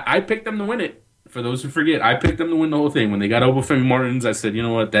again, I picked them to win it. For those who forget, I picked them to win the whole thing. When they got Obafemi Martins, I said, you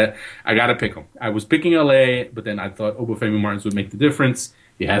know what, that I got to pick them. I was picking LA, but then I thought Obafemi Martins would make the difference.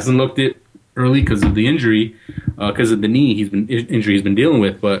 He hasn't looked it early because of the injury, because of the knee injury he's been dealing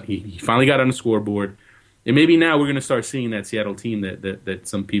with, but he finally got on the scoreboard. And maybe now we're going to start seeing that Seattle team that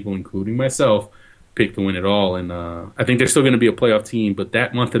some people, including myself, picked to win it all. And I think they're still going to be a playoff team, but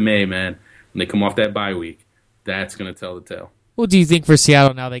that month of May, man, when they come off that bye week, that's going to tell the tale. Well, do you think for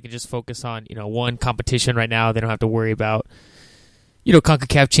Seattle now they can just focus on, one competition right now? They don't have to worry about,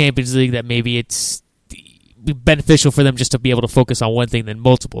 CONCACAF Champions League, that maybe it's beneficial for them just to be able to focus on one thing than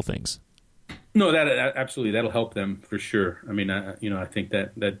multiple things? No, that absolutely, that'll help them for sure. I mean, I think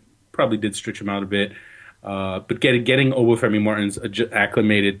that probably did stretch them out a bit. But getting Obafemi Martins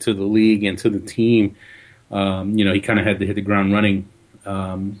acclimated to the league and to the team, he kind of had to hit the ground running.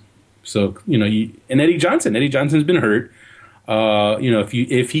 So and Eddie Johnson's been hurt.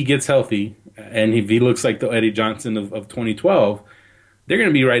 If he gets healthy and if he looks like the Eddie Johnson of 2012, they're going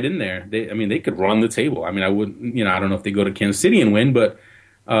to be right in there. They could run the table. I mean, I wouldn't, I don't know if they go to Kansas City and win, but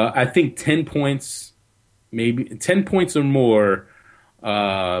I think 10 points, maybe 10 points or more,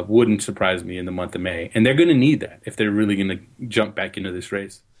 wouldn't surprise me in the month of May. And they're going to need that if they're really going to jump back into this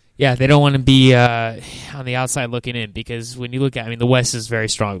race. Yeah, they don't want to be on the outside looking in, because when you look at, the West is very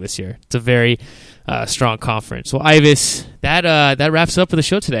strong this year. It's a very strong conference. Well, Ives, that wraps up for the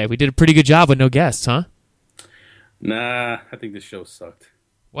show today. We did a pretty good job with no guests, huh? Nah, I think this show sucked.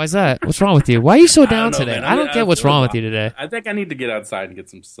 Why is that? What's wrong with you? Why are you so down today? I don't get what's wrong with you today. I think I need to get outside and get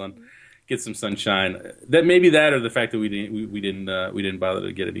some sun, get some sunshine. That maybe that, or the fact that we didn't bother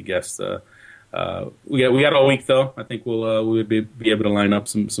to get any guests. We got all week though. I think we'll be able to line up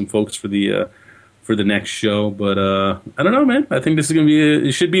some folks for the next show. But I don't know, man. I think this is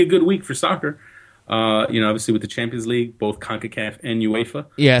it should be a good week for soccer. Obviously with the Champions League, both CONCACAF and UEFA.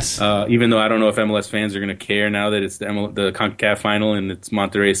 Yes. Even though I don't know if MLS fans are going to care now that it's the CONCACAF final and it's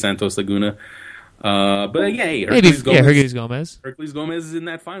Monterrey Santos Laguna. But hey, Herculez Gomez. Herculez Gomez is in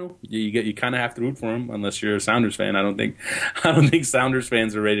that final. You kind of have to root for him unless you're a Sounders fan. I don't think Sounders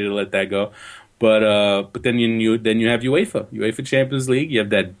fans are ready to let that go. But then you have UEFA Champions League. You have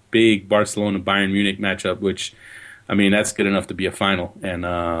that big Barcelona Bayern Munich matchup, which that's good enough to be a final, and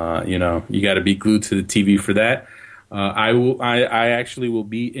you got to be glued to the TV for that. I actually will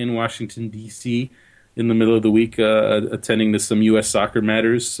be in Washington D.C. in the middle of the week, attending to some U.S. soccer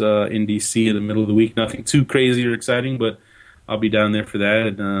matters in D.C. in the middle of the week. Nothing too crazy or exciting, but I'll be down there for that,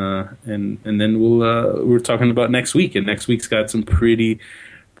 and then we're talking about next week, and next week's got some pretty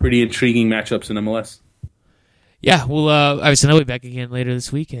intriguing matchups in MLS. Yeah, we'll obviously I'll be back again later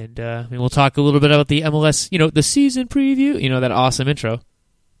this week, and we'll talk a little bit about the MLS, the season preview, that awesome intro. I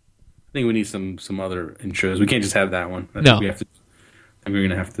think we need some other intros. We can't just have that one. I think we're going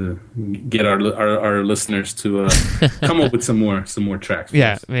to have to get our listeners to come up with some more tracks.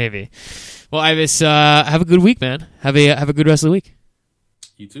 Yeah, maybe. Well, Ives, have a good week, man. Have a good rest of the week.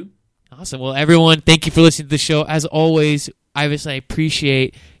 You too. Awesome. Well, everyone, thank you for listening to the show. As always, Ives, I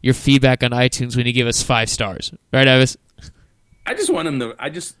appreciate your feedback on iTunes when you give us 5 stars. Right, Ives? I just want them to.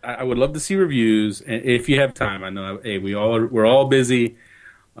 I would love to see reviews, and if you have time. I know, hey, we're all busy,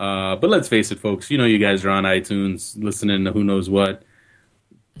 but let's face it, folks. You guys are on iTunes listening to who knows what.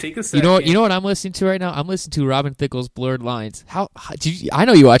 Take a second. You know what I'm listening to right now? I'm listening to Robin Thicke's "Blurred Lines." How I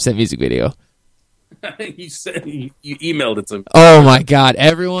know you watched that music video. You said you emailed it to me. Oh my God!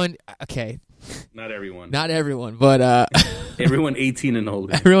 Everyone, okay. Not everyone, but everyone 18 and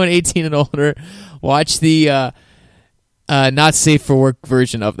older. Everyone 18 and older, watch the not safe for work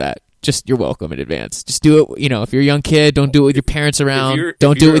version of that. Just, you're welcome in advance. Just do it. If you're a young kid, don't do it with your parents around.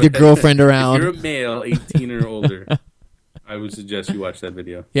 Don't do it with your girlfriend around. If you're a male, 18 or older, I would suggest you watch that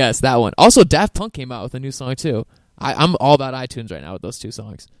video. Yes, that one. Also, Daft Punk came out with a new song too. I'm all about iTunes right now with those 2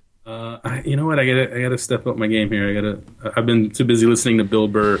 songs. You know what? I gotta step up my game here. I've been too busy listening to Bill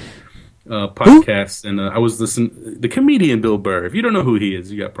Burr podcast, and I was listening. The comedian Bill Burr. If you don't know who he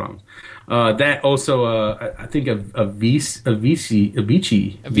is, you got problems. That also, I think Avicii.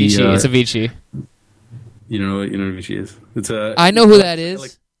 It's Avicii. You know what Avicii is? I know who that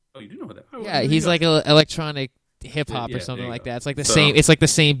is. You do know who that? Oh, yeah, he's like an electronic hip hop or something like that. It's like the same. It's like the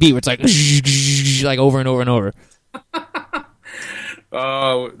same beat. Where it's like like over and over and over. Oh,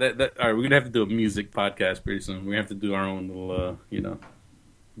 all right. We're gonna have to do a music podcast pretty soon. We have to do our own little,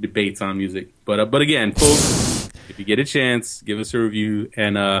 debates on music. But again, folks, if you get a chance, give us a review.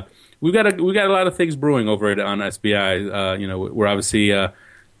 And we got a lot of things brewing over on SBI. We're obviously,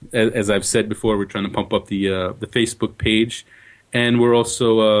 as I've said before, we're trying to pump up the Facebook page, and we're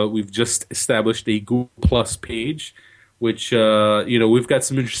also we've just established a Google Plus page, which we've got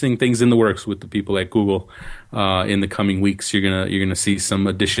some interesting things in the works with the people at Google. In the coming weeks, you're gonna see some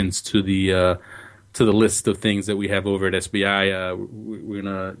additions to the list of things that we have over at SBI. We're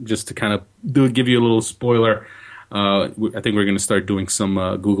gonna, just to kind of give you a little spoiler. I think we're gonna start doing some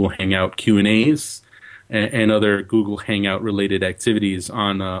Google Hangout Q&As and other Google Hangout related activities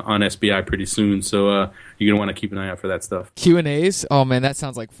on SBI pretty soon. So you're gonna want to keep an eye out for that stuff. Q&As? Oh man, that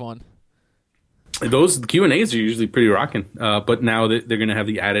sounds like fun. Those Q&As are usually pretty rocking, but now they're going to have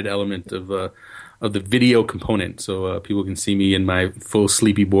the added element of the video component, so people can see me in my full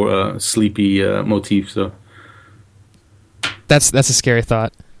sleepy motif. So that's a scary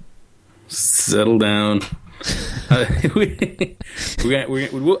thought. Settle down. I'll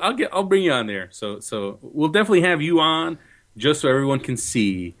bring you on there. So we'll definitely have you on, just so everyone can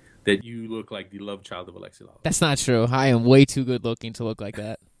see that you look like the love child of Alexi Lala. That's not true. I am way too good looking to look like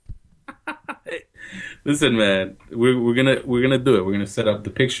that. Listen, man, we're gonna do it. We're gonna set up the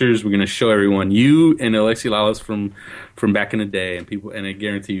pictures. We're gonna show everyone you and Alexi Lalas from back in the day, and I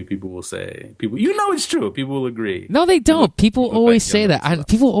guarantee you, people will say, it's true. People will agree. No, they don't. People always say that.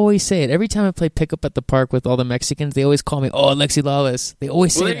 People always say it every time I play pickup at the park with all the Mexicans. They always call me, "Oh, Alexi Lalas." They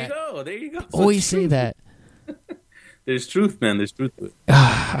always say that. There you go. Always say that. There's truth, man. There's truth to it.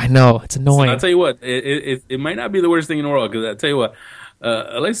 I know, it's annoying. So I'll tell you what. It might not be the worst thing in the world, because I tell you what.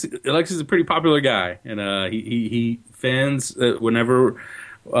 Alexi's a pretty popular guy, and he fans whenever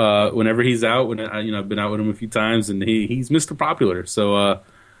he's out. When I've been out with him a few times, and he's Mr. Popular. So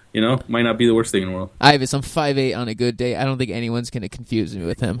might not be the worst thing in the world. Ives, I'm 5'8" on a good day. I don't think anyone's gonna confuse me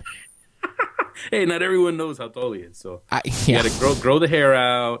with him. Hey, not everyone knows how tall he is, so you got to grow the hair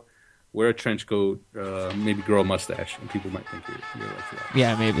out. Wear a trench coat, maybe grow a mustache, and people might think you're Alexi Lalas.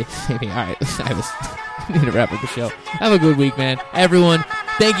 Yeah, maybe. All right, I need to wrap up the show. Have a good week, man. Everyone,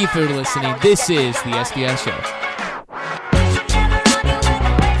 thank you for listening. This is the SBI Show.